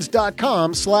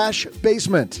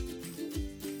stackingbenjamins.com/basement.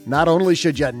 Not only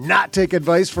should you not take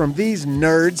advice from these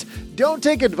nerds, don't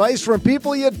take advice from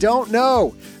people you don't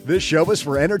know. This show is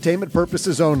for entertainment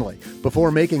purposes only.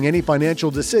 Before making any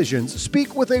financial decisions,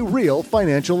 speak with a real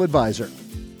financial advisor.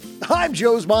 I'm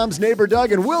Joe's mom's neighbor,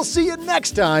 Doug, and we'll see you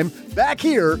next time back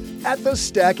here at the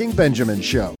Stacking Benjamin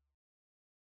Show.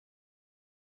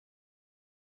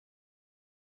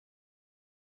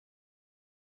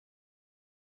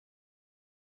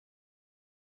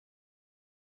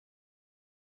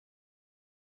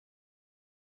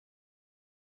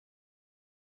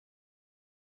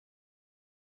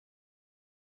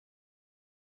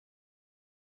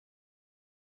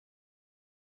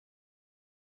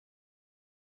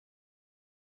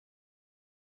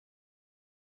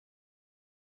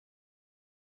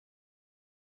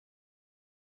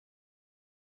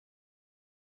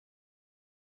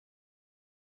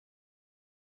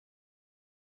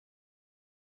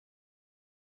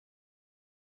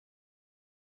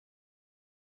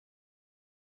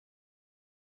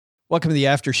 Welcome to the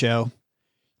after show.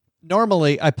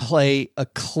 Normally, I play a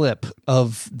clip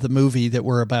of the movie that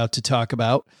we're about to talk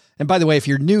about. And by the way, if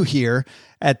you're new here,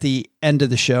 at the end of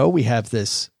the show, we have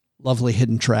this lovely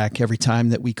hidden track every time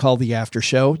that we call the after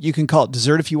show. You can call it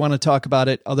dessert if you want to talk about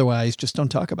it. Otherwise, just don't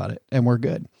talk about it, and we're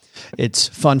good. It's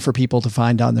fun for people to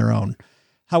find on their own.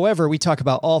 However, we talk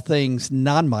about all things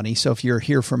non-money. So if you're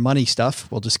here for money stuff,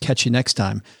 we'll just catch you next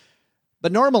time.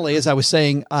 But normally, as I was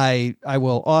saying, I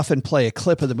will often play a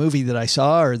clip of the movie that I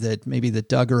saw, or that maybe that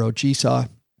Doug or OG saw.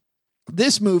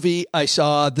 This movie, I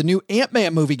saw the new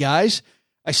Ant-Man movie, guys.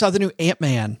 I saw the new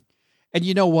Ant-Man. And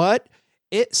you know what?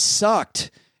 It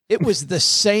sucked. It was the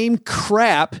same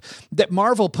crap that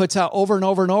Marvel puts out over and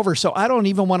over and over. So I don't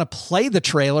even want to play the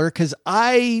trailer because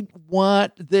I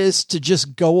want this to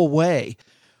just go away.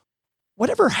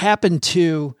 Whatever happened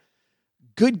to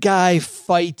good guy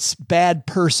fights bad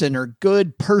person, or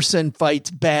good person fights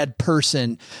bad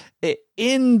person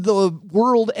in the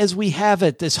world as we have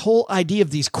it? This whole idea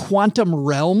of these quantum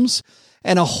realms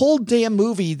and a whole damn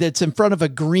movie that's in front of a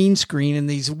green screen in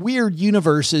these weird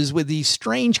universes with these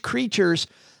strange creatures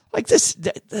like this.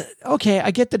 Okay,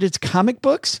 I get that it's comic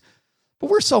books, but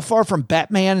we're so far from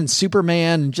Batman and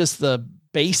Superman and just the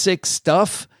basic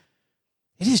stuff.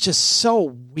 It is just so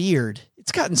weird.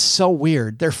 It's gotten so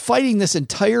weird. They're fighting this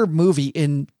entire movie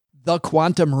in the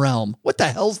quantum realm. What the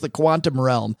hell's the quantum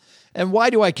realm? And why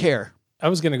do I care? I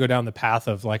was going to go down the path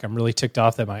of like, I'm really ticked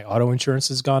off that my auto insurance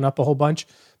has gone up a whole bunch,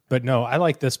 but no, I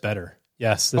like this better.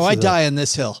 Yes. I die on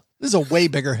this hill. This is a way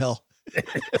bigger hill.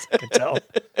 I can tell.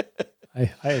 I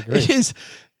agree.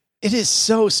 It is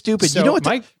so stupid. So you know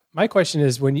what? My question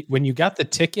is, when you got the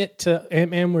ticket to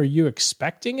Ant-Man, were you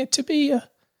expecting it to be a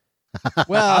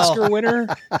Oscar winner?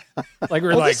 Like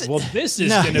this is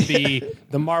going to be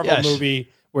the Marvel movie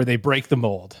where they break the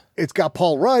mold. It's got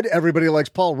Paul Rudd. Everybody likes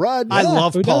Paul Rudd. I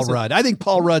love Paul Rudd. I think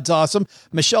Paul Rudd's awesome.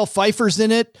 Michelle Pfeiffer's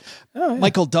in it. Oh, yeah.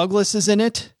 Michael Douglas is in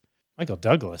it. Michael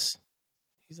Douglas.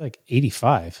 He's like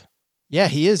 85. Yeah,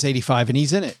 he is 85 and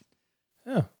he's in it.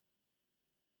 Oh.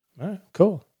 All right,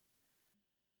 cool.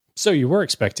 So you were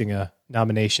expecting a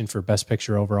nomination for Best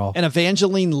Picture overall. And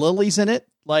Evangeline Lilly's in it.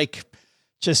 Like,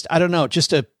 I don't know,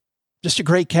 just a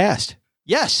great cast.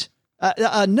 Yes.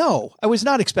 No, I was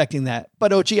not expecting that.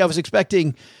 But OG, I was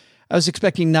expecting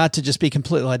not to just be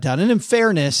completely let down. And in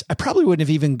fairness, I probably wouldn't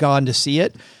have even gone to see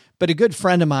it. But a good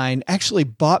friend of mine actually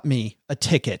bought me a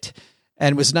ticket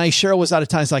and was nice. Cheryl was out of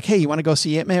town. He's like, hey, you want to go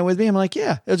see Ant-Man with me? I'm like,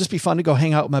 yeah, it'll just be fun to go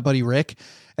hang out with my buddy Rick.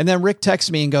 And then Rick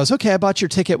texts me and goes, okay, I bought your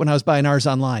ticket when I was buying ours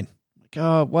online. I'm like,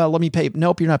 oh, well, let me pay.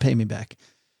 Nope, you're not paying me back.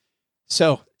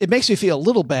 So it makes me feel a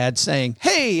little bad saying,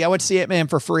 hey, I went to see Ant-Man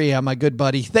for free. I'm my good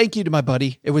buddy. Thank you to my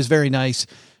buddy. It was very nice,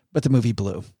 but the movie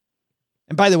blew.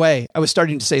 And by the way, I was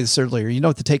starting to say this earlier. You know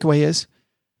what the takeaway is?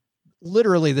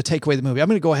 Literally the takeaway of the movie. I'm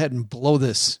going to go ahead and blow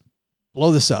this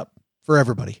up for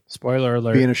everybody. Spoiler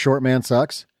alert. Being a short man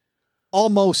sucks.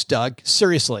 Almost, Doug.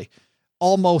 Seriously.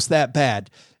 Almost that bad.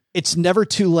 It's never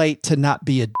too late to not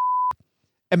be a d-.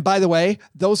 And by the way,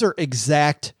 those are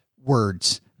exact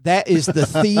words. That is the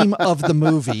theme of the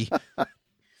movie.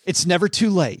 It's never too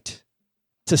late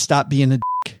to stop being a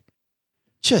d-.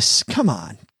 Just come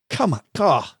on.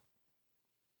 Oh.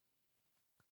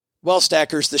 Well,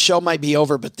 Stackers, the show might be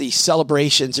over, but the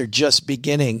celebrations are just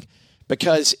beginning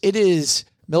because it is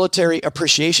Military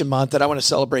Appreciation Month, and I want to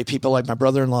celebrate people like my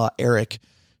brother-in-law, Eric,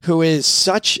 who is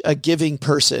such a giving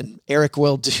person. Eric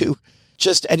will do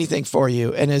just anything for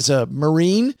you. And as a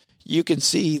Marine, you can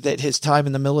see that his time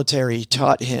in the military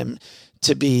taught him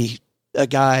to be a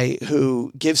guy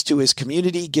who gives to his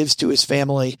community, gives to his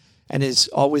family, and is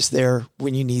always there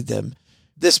when you need them.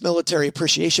 This Military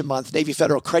Appreciation Month, Navy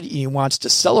Federal Credit Union wants to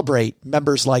celebrate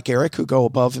members like Eric who go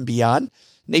above and beyond.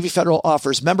 Navy Federal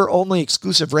offers member-only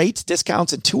exclusive rates,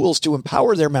 discounts, and tools to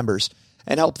empower their members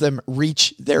and help them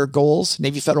reach their goals.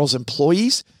 Navy Federal's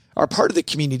employees are part of the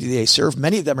community they serve.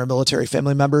 Many of them are military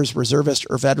family members, reservists,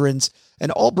 or veterans,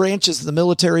 and all branches of the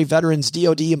military, veterans,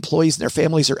 DOD employees, and their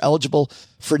families are eligible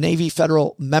for Navy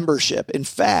Federal membership. In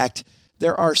fact,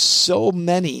 there are so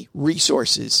many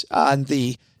resources on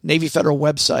the Navy Federal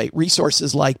website,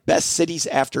 resources like Best Cities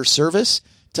After Service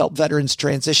to help veterans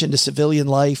transition to civilian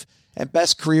life, and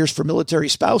Best Careers for Military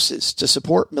Spouses to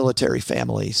support military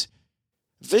families.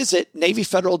 Visit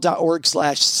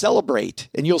NavyFederal.org/celebrate,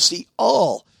 and you'll see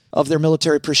all of their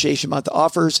Military Appreciation Month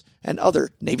offers and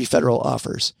other Navy Federal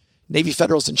offers. Navy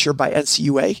Federal is insured by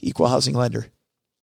NCUA, Equal Housing Lender.